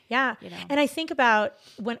 And yeah. You know. And I think about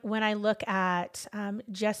when I look at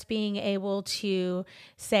just being able to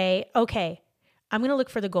say, okay, I'm going to look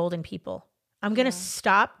for the golden people. I'm going to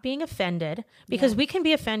stop being offended because we can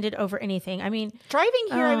be offended over anything. I mean, driving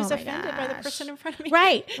here, I was offended by the person in front of me.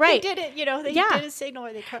 Right, right. They didn't, you know, they didn't signal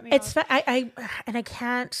or they cut me off. I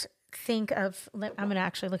can't think of, I'm going to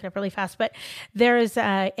actually look it up really fast, but there is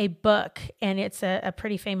a book, and it's a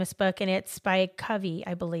pretty famous book, and it's by Covey,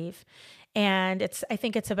 I believe. And I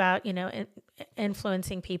think it's about, you know,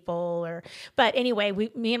 influencing people but anyway,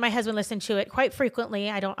 me and my husband listen to it quite frequently.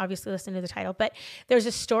 I don't obviously listen to the title, but there's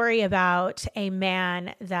a story about a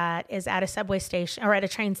man that is at a subway station or at a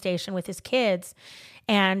train station with his kids.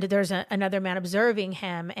 And there's another man observing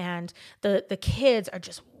him, and the kids are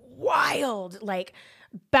just wild, like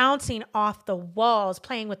bouncing off the walls,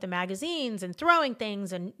 playing with the magazines and throwing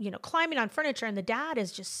things and, you know, climbing on furniture. And the dad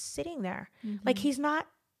is just sitting there. Like he's not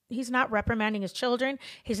reprimanding his children.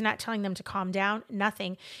 He's not telling them to calm down,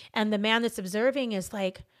 nothing. And the man that's observing is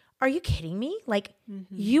like, are you kidding me? Like,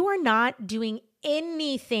 you are not doing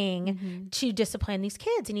anything to discipline these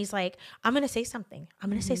kids. And he's like, I'm going to say something. I'm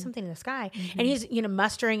going to say something to this guy. And he's, you know,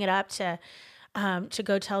 mustering it up to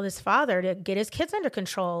go tell his father to get his kids under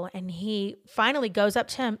control. And he finally goes up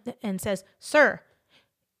to him and says, sir,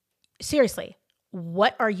 seriously,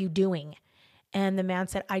 what are you doing? And the man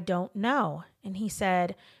said, I don't know. And he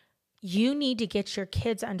said, you need to get your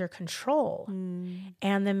kids under control.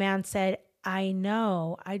 And the man said, I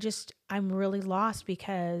know. I'm really lost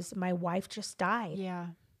because my wife just died. Yeah.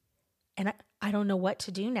 And I don't know what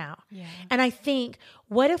to do now. Yeah. And I think,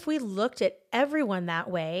 what if we looked at everyone that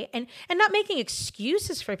way and not making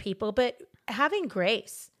excuses for people, but having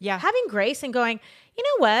grace. Yeah. Having grace and going, you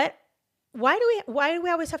know what? Why do we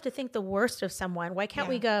always have to think the worst of someone? Why can't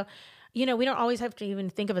we go, you know, we don't always have to even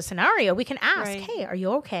think of a scenario. We can ask, hey, are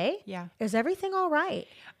you okay? Yeah. Is everything all right?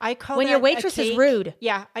 I call when that your waitress is rude.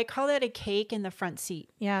 Yeah. I call that a cake in the front seat.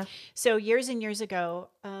 Yeah. So years and years ago,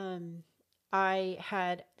 I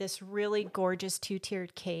had this really gorgeous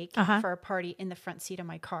 2-tiered cake for a party in the front seat of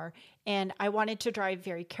my car. And I wanted to drive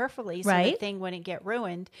very carefully so the thing wouldn't get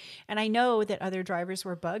ruined. And I know that other drivers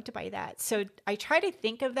were bugged by that. So I try to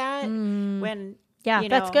think of that when... Yeah,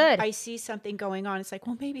 that's good. I see something going on. It's like,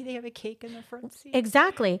 well, maybe they have a cake in the front seat.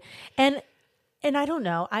 Exactly. And I don't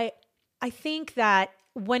know. I think that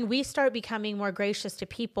when we start becoming more gracious to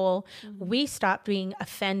people, we stop being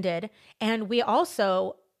offended, and we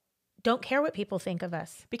also don't care what people think of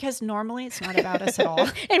us. Because normally it's not about us at all.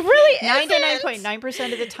 It really is.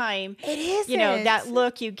 99.9% of the time. It is. You know, that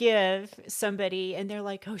look you give somebody and they're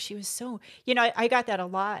like, oh, she was so, you know, I got that a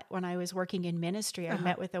lot when I was working in ministry. I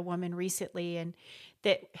met with a woman recently and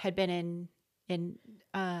that had been in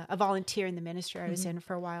a volunteer in the ministry I was in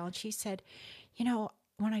for a while. And she said, you know,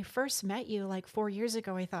 when I first met you like 4 years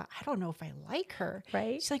ago, I thought, I don't know if I like her.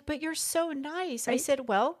 Right. She's like, but you're so nice. Right. I said,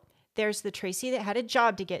 well, there's the Tracy that had a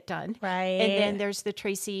job to get done. Right. And then there's the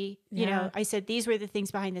Tracy, you know, I said, these were the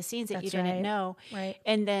things behind the scenes that you didn't know. Right.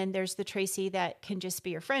 And then there's the Tracy that can just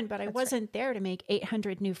be your friend, but I wasn't there to make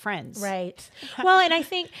 800 new friends. Right. Well, and I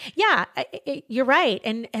think, you're right.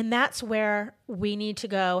 And that's where we need to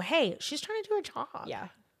go, hey, she's trying to do her job. Yeah.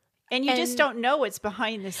 And you just don't know what's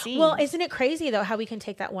behind the scenes. Well, isn't it crazy, though, how we can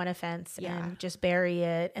take that one offense and just bury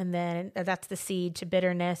it, and then that's the seed to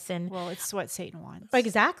bitterness. And well, it's what Satan wants.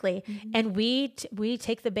 Exactly. And we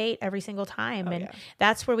take the bait every single time.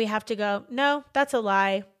 That's where we have to go, no, that's a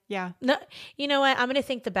lie. Yeah. No, you know what? I'm going to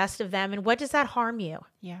think the best of them. And what does that harm you?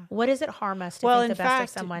 Yeah. What does it harm us to think the best of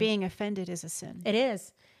someone? Being offended is a sin. It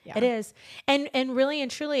is. Yeah. It is. And really and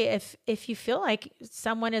truly, if you feel like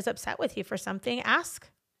someone is upset with you for something, ask.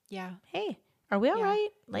 Yeah. Hey, are we all right?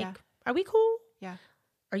 Like, are we cool? Yeah.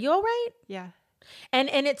 Are you all right? Yeah. And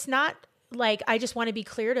it's not like I just want to be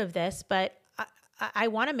cleared of this, but I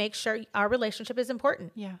want to make sure our relationship is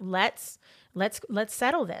important. Yeah. Let's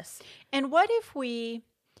settle this. And what if we,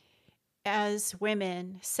 as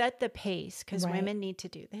women, set the pace, because women need to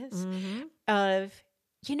do this, of,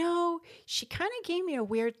 you know, she kind of gave me a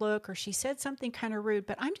weird look, or she said something kind of rude,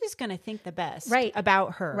 but I'm just going to think the best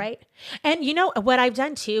about her. Right. And you know what I've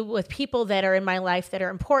done too with people that are in my life that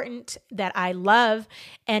are important, that I love.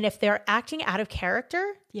 And if they're acting out of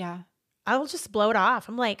character, I'll just blow it off.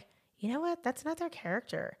 I'm like, you know what? That's not their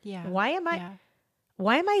character. Yeah. Why am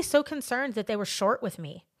I so concerned that they were short with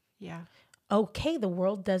me? Yeah. okay, the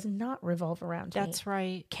world does not revolve around me. That's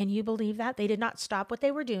right. Can you believe that? They did not stop what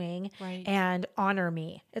they were doing and honor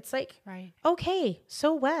me. It's like, okay,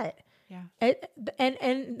 so what? Yeah.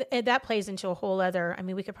 And that plays into a whole other, I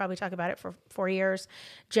mean, we could probably talk about it for 4 years,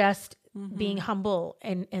 just being humble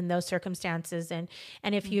in those circumstances. And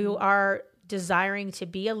if you are desiring to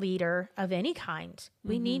be a leader of any kind,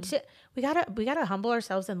 we gotta humble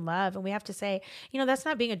ourselves in love. And we have to say, that's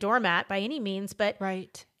not being a doormat by any means, but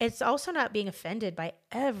it's also not being offended by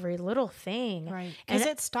every little thing. Right. Because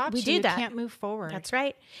it stops you. You can't move forward. That's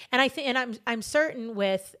right. And I think, and I'm certain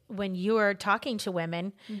with when you are talking to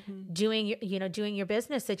women, doing your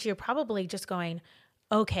business, that you're probably just going,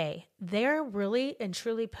 okay, they're really and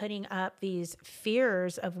truly putting up these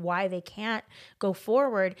fears of why they can't go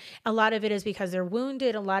forward. A lot of it is because they're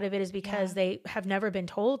wounded. A lot of it is because they have never been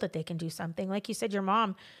told that they can do something. Like you said, your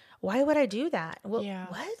mom, why would I do that? Well,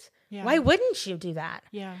 what? Yeah. Why wouldn't you do that?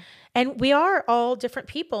 Yeah. And we are all different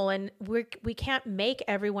people, and we can't make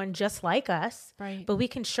everyone just like us, right? But we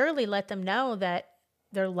can surely let them know that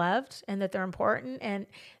they're loved and that they're important, and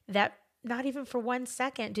that not even for 1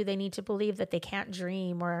 second do they need to believe that they can't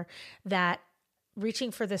dream or that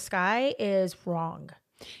reaching for the sky is wrong.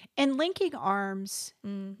 And linking arms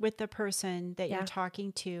with the person that you're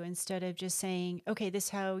talking to, instead of just saying, okay, this is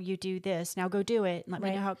how you do this. Now go do it and let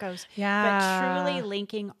me know how it goes. Yeah. But truly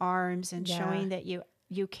linking arms and showing that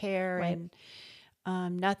you care and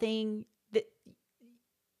nothing that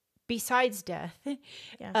besides death.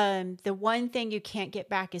 The one thing you can't get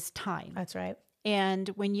back is time. That's right. And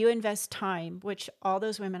when you invest time, which all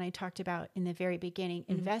those women I talked about in the very beginning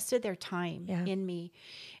invested their time in me,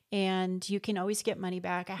 and you can always get money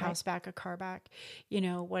back, a house back, a car back,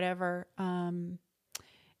 whatever,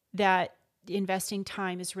 that investing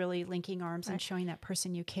time is really linking arms and showing that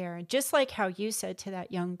person you care. And just like how you said to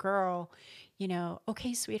that young girl,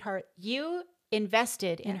 okay, sweetheart, you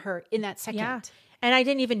invested in her in that second. Yeah. And I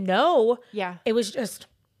didn't even know. Yeah. It was just,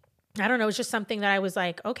 I don't know. It was just something that I was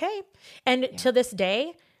like, okay. And to this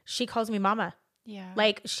day, she calls me mama. Yeah.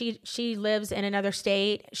 Like she lives in another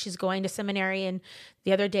state. She's going to seminary. And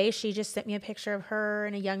the other day she just sent me a picture of her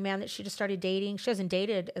and a young man that she just started dating. She hasn't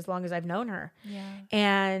dated as long as I've known her. Yeah.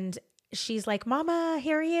 And she's like, Mama,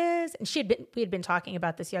 here he is. And we had been talking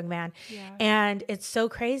about this young man. Yeah. And it's so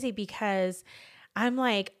crazy because I'm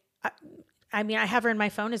like, I mean, I have her in my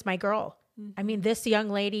phone as my girl. I mean, this young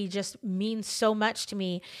lady just means so much to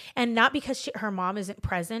me, and not because her mom isn't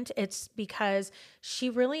present. It's because she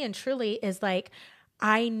really and truly is like,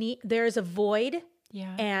 there's a void.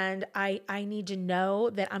 Yeah. And I need to know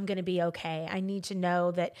that I'm going to be okay. I need to know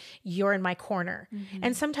that you're in my corner. Mm-hmm.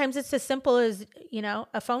 And sometimes it's as simple as,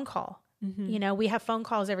 a phone call. Mm-hmm. We have phone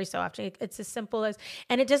calls every so often. It's as simple as,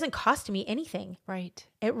 and it doesn't cost me anything. Right.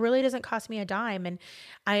 It really doesn't cost me a dime. And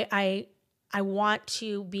I want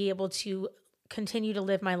to be able to continue to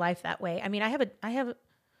live my life that way. I mean, I have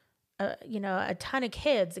a ton of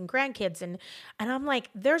kids and grandkids, and I'm like,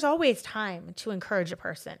 there's always time to encourage a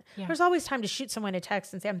person. Yeah. There's always time to shoot someone a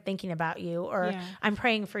text and say, I'm thinking about you, or I'm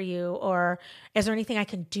praying for you, or is there anything I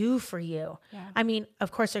can do for you? Yeah. I mean,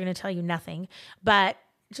 of course they're going to tell you nothing, but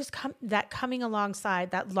just coming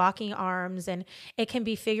alongside, that locking arms, and it can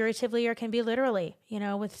be figuratively or it can be literally,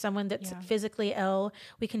 with someone that's physically ill,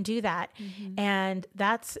 we can do that. Mm-hmm. And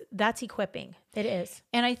that's equipping. It is.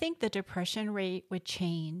 And I think the depression rate would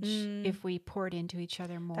change if we poured into each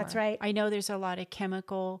other more. That's right. I know there's a lot of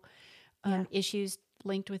chemical issues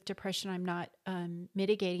linked with depression. I'm not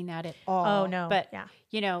mitigating that at all. Oh, no. But,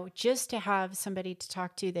 just to have somebody to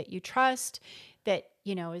talk to that you trust, that,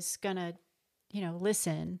 is going to,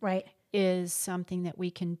 listen, right, is something that we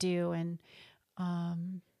can do, and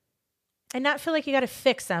not feel like you got to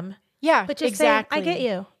fix them. Yeah, but just exactly. Say, I get you.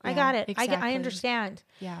 Yeah, I got it. Exactly. I understand.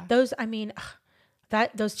 Yeah. Those, I mean,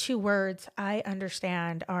 those 2 words, I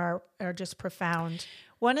understand, are just profound.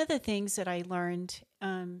 One of the things that I learned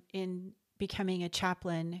in becoming a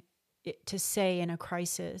chaplain to say in a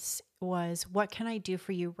crisis was, what can I do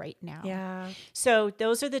for you right now? Yeah. So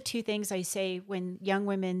those are the 2 things I say when young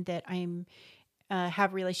women that I'm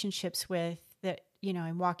have relationships with, that,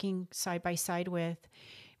 I'm walking side by side with,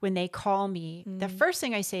 when they call me, the first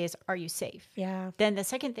thing I say is, are you safe? Yeah. Then the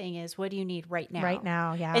second thing is, what do you need right now? Right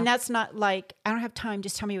now. Yeah. And that's not like, I don't have time,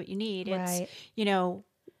 just tell me what you need. Right. It's,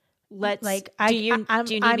 let's do you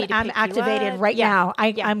need me to I'm activated right now.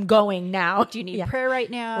 I'm going now. Do you need prayer right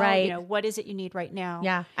now? Right. What is it you need right now?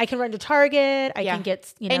 Yeah. I can run to Target. I can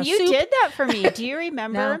get, and you soup. Did that for me. Do you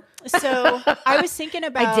remember? No. So I was thinking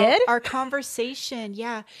about our conversation.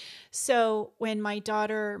 Yeah. So when my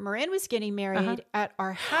daughter Marin was getting married at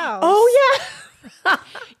our house. Oh yeah.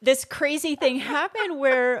 this crazy thing happened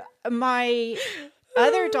where my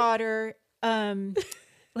other daughter,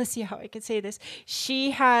 let's see how I could say this.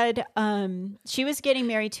 She had, she was getting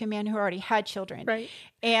married to a man who already had children. Right.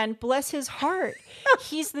 And bless his heart,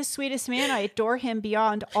 he's the sweetest man. I adore him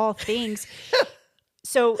beyond all things.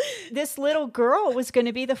 So this little girl was going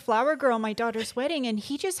to be the flower girl at my daughter's wedding. And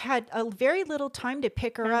he just had a very little time to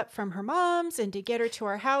pick her up from her mom's and to get her to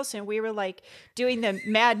our house. And we were like doing the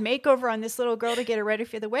mad makeover on this little girl to get her ready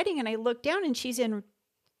for the wedding. And I looked down and she's in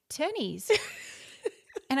tennies.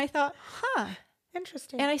 And I thought,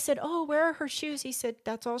 interesting. And I said, oh, where are her shoes? He said,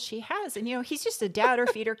 that's all she has. And, he's just a dad. Her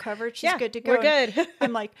feet are covered. She's good to go. We're good.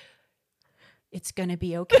 I'm like, it's going to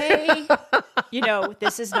be okay.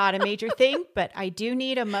 This is not a major thing, but I do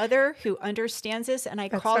need a mother who understands this. And I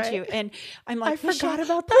called you and I'm like, I forgot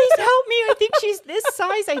about that. Please help me. I think she's this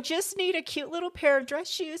size. I just need a cute little pair of dress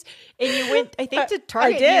shoes. And you went, I think, to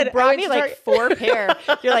Target. I did. You brought me like 4 pair.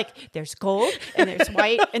 You're like, there's gold and there's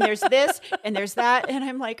white and there's this and there's that. And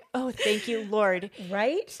I'm like, oh, thank you, Lord.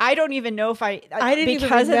 Right? I don't even know if I didn't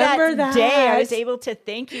because even remember of that day, I was able to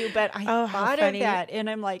thank you, but I thought of that. And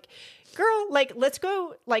I'm like, girl, like, let's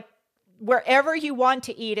go, like, wherever you want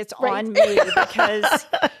to eat, it's on me because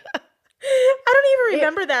I don't even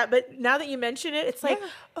remember that, but now that you mention it, it's like,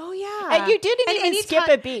 oh yeah. And you didn't even skip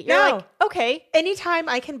a beat. You're like, okay. Anytime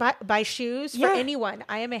I can buy shoes for anyone,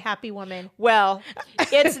 I am a happy woman. Well,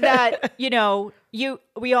 it's that,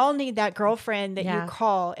 we all need that girlfriend that you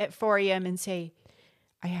call at 4 a.m. and say,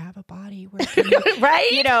 I have a body. Where can you,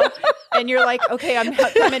 right? And you're like, okay, I'm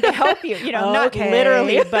coming to help you. Not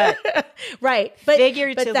literally, but right.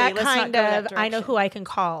 Figuratively. But that kind of, I know who I can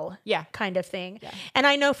call. Yeah. Kind of thing. Yeah. And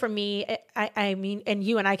I know for me, I mean, and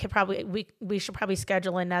you and I could probably, we should probably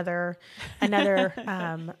schedule another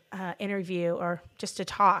interview or just to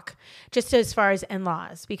talk, just as far as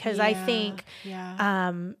in-laws, because I think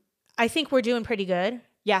we're doing pretty good.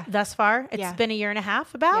 Yeah. Thus far. It's been 1.5 years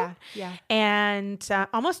about. Yeah. And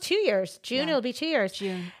almost 2 years. June, it'll be 2 years.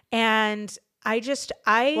 June. And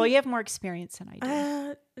well, you have more experience than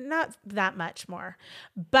I do. Not that much more.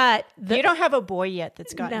 But you don't have a boy yet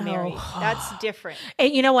that's gotten married. That's different.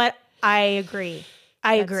 And you know what? I agree.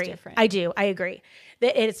 Different. I do. I agree.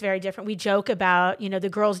 It's very different. We joke about, the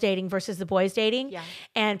girls dating versus the boys dating. Yeah.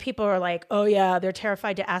 And people are like, oh yeah, they're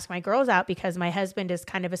terrified to ask my girls out because my husband is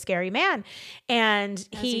kind of a scary man. And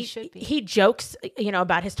he jokes,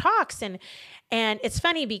 about his talks. And it's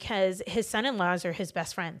funny because his son-in-laws are his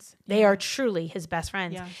best friends. They are truly his best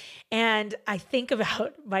friends. Yeah. And I think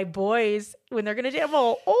about my boys when they're going to date. I'm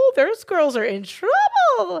all, oh, those girls are in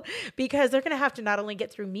trouble because they're going to have to not only get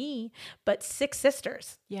through me, but 6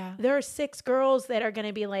 sisters. Yeah. There are 6 girls that are going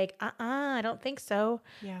to be like, I don't think so.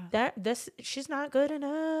 Yeah. She's not good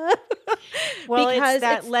enough. Well, because it's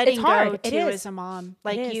that letting go too as a mom.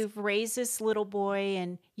 Like you've raised this little boy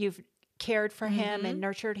and you've cared for him and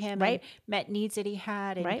nurtured him and met needs that he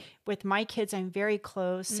had. And with my kids, I'm very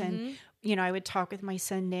close. And, I would talk with my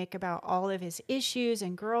son, Nick, about all of his issues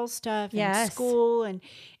and girl stuff and school.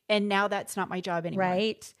 And now that's not my job anymore.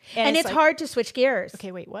 Right. And it's like, hard to switch gears.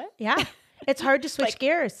 Okay, wait, what? Yeah. It's hard to switch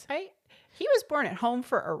gears. He was born at home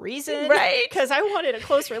for a reason. Right. Because I wanted a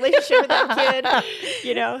close relationship with that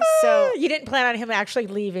kid, so. You didn't plan on him actually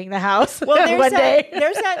leaving the house well, one day.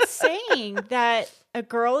 There's that saying that a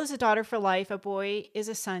girl is a daughter for life, a boy is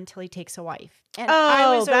a son till he takes a wife. And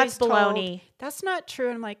I was that's baloney. Told, that's not true.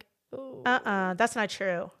 And I'm like, that's not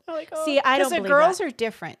true. I'm like, See, I don't believe the girls that. are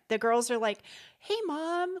different. The girls are like, hey,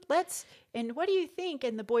 Mom, and what do you think?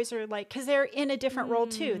 And the boys are like, because they're in a different role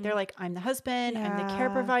too. They're like, I'm the husband, I'm the care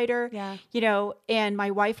provider, and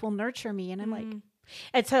my wife will nurture me. And I'm like,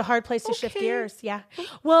 it's a hard place to shift gears. Yeah.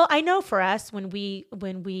 Well, I know for us, when we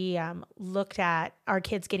looked at our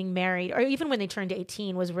kids getting married, or even when they turned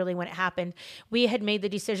 18 was really when it happened, we had made the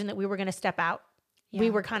decision that we were going to step out. Yeah. We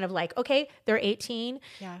were kind of like, okay, they're 18.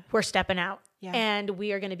 Yeah. We're stepping out. Yeah. And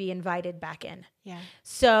we are going to be invited back in. Yeah.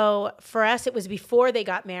 So for us, it was before they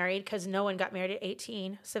got married because no one got married at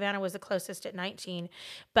 18. Savannah was the closest at 19.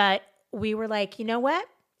 But we were like, you know what?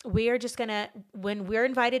 We are just going to, when we're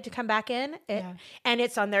invited to come back in, and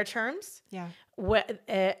it's on their terms. Yeah.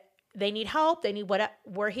 They need help. They need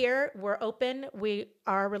we're here. We're open.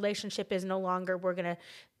 Our relationship is no longer, we're going to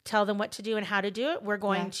tell them what to do and how to do it. We're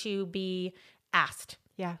going to be asked.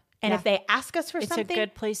 Yeah. And if they ask us for it's something, a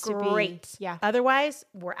good place to be. Great. Yeah. Otherwise,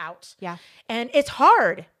 we're out. Yeah. And it's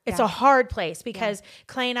hard. It's a hard place because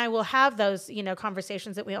Clay and I will have those,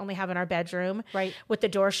 conversations that we only have in our bedroom, right, with the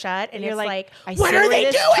door shut, and you're it's like, what are they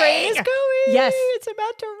doing? Train is going. Yes, it's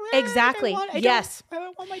about to wreck. Exactly. I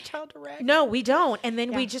don't want my child to wreck. No, we don't. And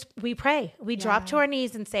then we pray. We drop to our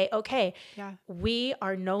knees and say, okay, we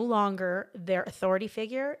are no longer their authority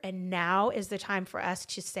figure, and now is the time for us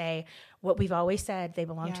to say what we've always said: they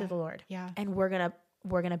belong to the Lord. Yeah, and we're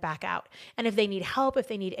gonna back out. And if they need help, if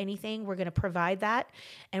they need anything, we're gonna provide that,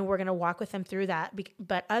 and we're gonna walk with them through that.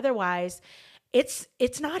 But otherwise, it's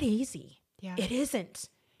not easy. Yeah, it isn't.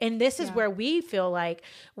 And this is where we feel like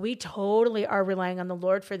we totally are relying on the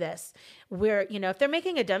Lord for this. We're, if they're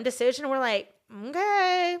making a dumb decision, we're like,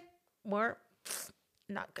 okay, we're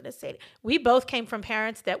not going to say it. We both came from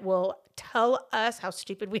parents that will tell us how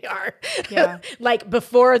stupid we are. Yeah. Like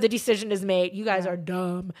before the decision is made, you guys are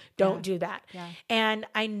dumb. Don't do that. Yeah. And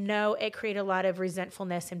I know it created a lot of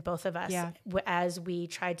resentfulness in both of us as we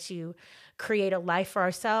tried to create a life for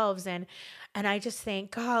ourselves. And I just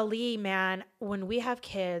think, golly, man, when we have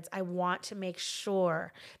kids, I want to make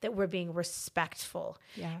sure that we're being respectful.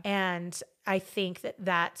 Yeah. And I think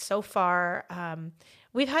that so far,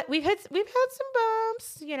 we've had some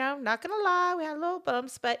bumps, not gonna lie, we had little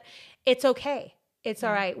bumps, but it's okay. It's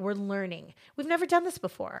all right. We're learning. We've never done this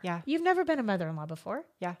before. Yeah. You've never been a mother-in-law before.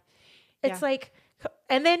 Yeah. It's like,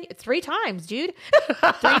 and then 3 times, dude.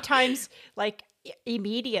 3 times, like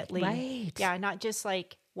immediately. Right. Yeah. Not just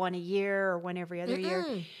like one a year or one every other year.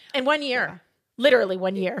 In 1 year. Literally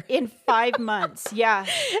 1 year. In 5 months. Yeah.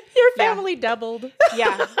 Your family doubled.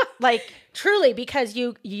 Yeah. Like truly, because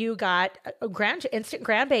you got instant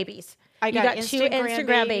grandbabies. You got 2 instant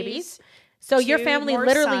grandbabies. So your family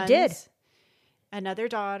literally sons, did. Another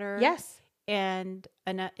daughter. Yes. And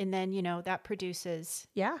then, that produces.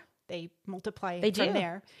 Yeah. They multiply from do.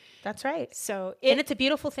 There. That's right. So and it's a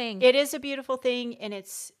beautiful thing. It is a beautiful thing. And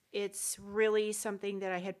it's really something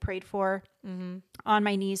that I had prayed for on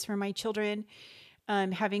my knees for my children.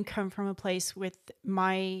 Having come from a place with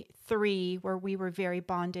my 3 where we were very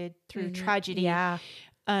bonded through tragedy. Yeah.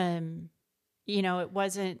 It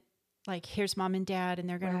wasn't like, here's mom and dad and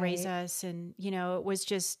they're going to raise us. And, it was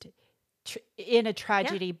just in a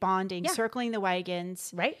tragedy, bonding, circling the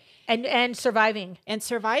wagons. Right. And surviving.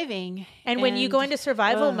 And when you go into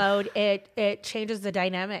survival mode, it changes the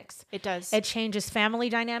dynamics. It does. It changes family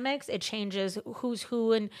dynamics. It changes who's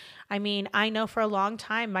who. And I mean, I know for a long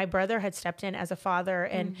time, my brother had stepped in as a father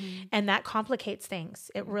and that complicates things.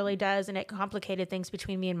 It really does. And it complicated things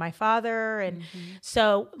between me and my father. And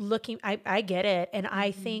so I get it. And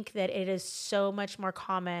I think that it is so much more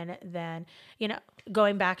common than,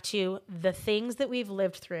 going back to the things that we've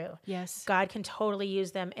lived through. Yes. God can totally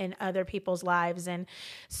use them in other people's lives. And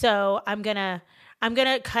so I'm going to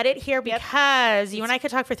cut it here because you and I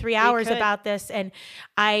could talk for 3 hours about this. And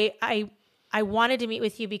I wanted to meet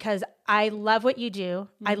with you because I love what you do.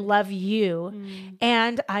 I love you.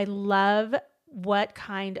 And I love what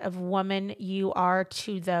kind of woman you are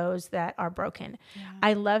to those that are broken. Yeah.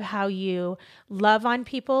 I love how you love on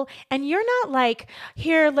people, and you're not like,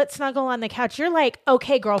 here, let's snuggle on the couch. You're like,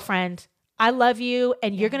 okay, girlfriend, I love you,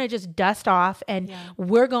 and you're going to just dust off and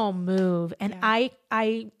we're going to move. And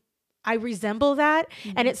I resemble that.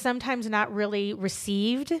 And it's sometimes not really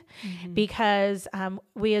received because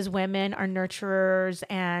we as women are nurturers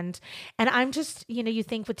and I'm just, you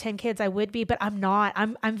think with 10 kids I would be, but I'm not.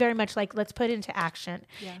 I'm very much like, let's put it into action.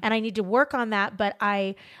 Yeah. And I need to work on that, but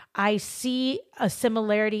I see a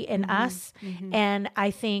similarity in us. And I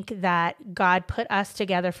think that God put us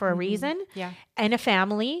together for a reason. Yeah. And a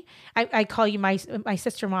family. I call you my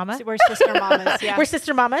sister mama. We're sister mamas. Yeah. We're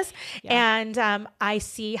sister mamas. Yeah. And I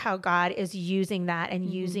see how God is using that and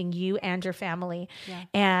using you and your family. Yeah.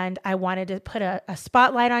 And I wanted to put a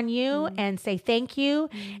spotlight on you and say thank you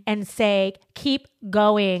and say, keep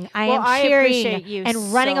going. I am cheering you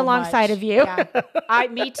and running alongside of you. Yeah.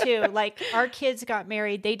 Me too. Like our kids got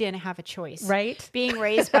married. They didn't have a choice. Right. Being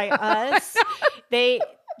raised by us,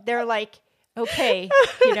 they're like, okay,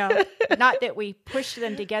 not that we pushed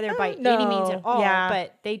them together by any means at all,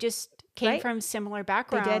 but they just came from similar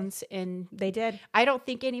backgrounds. They did. I don't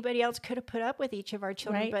think anybody else could have put up with each of our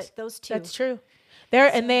children, but those 2. That's true.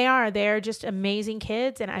 They're just amazing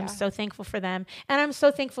kids, and I'm so thankful for them. And I'm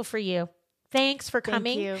so thankful for you. Thanks for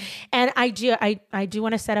coming. Thank you. And I do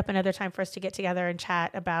want to set up another time for us to get together and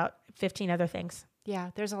chat about 15 other things.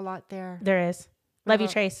 Yeah, there's a lot there. There is. Love you,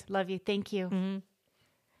 Trace. Love you. Thank you. Mm-hmm.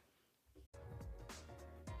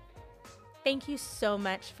 Thank you so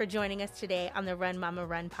much for joining us today on the Run Mama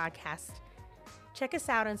Run podcast. Check us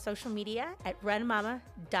out on social media at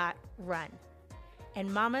runmama.run.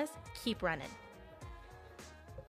 And mamas, keep running.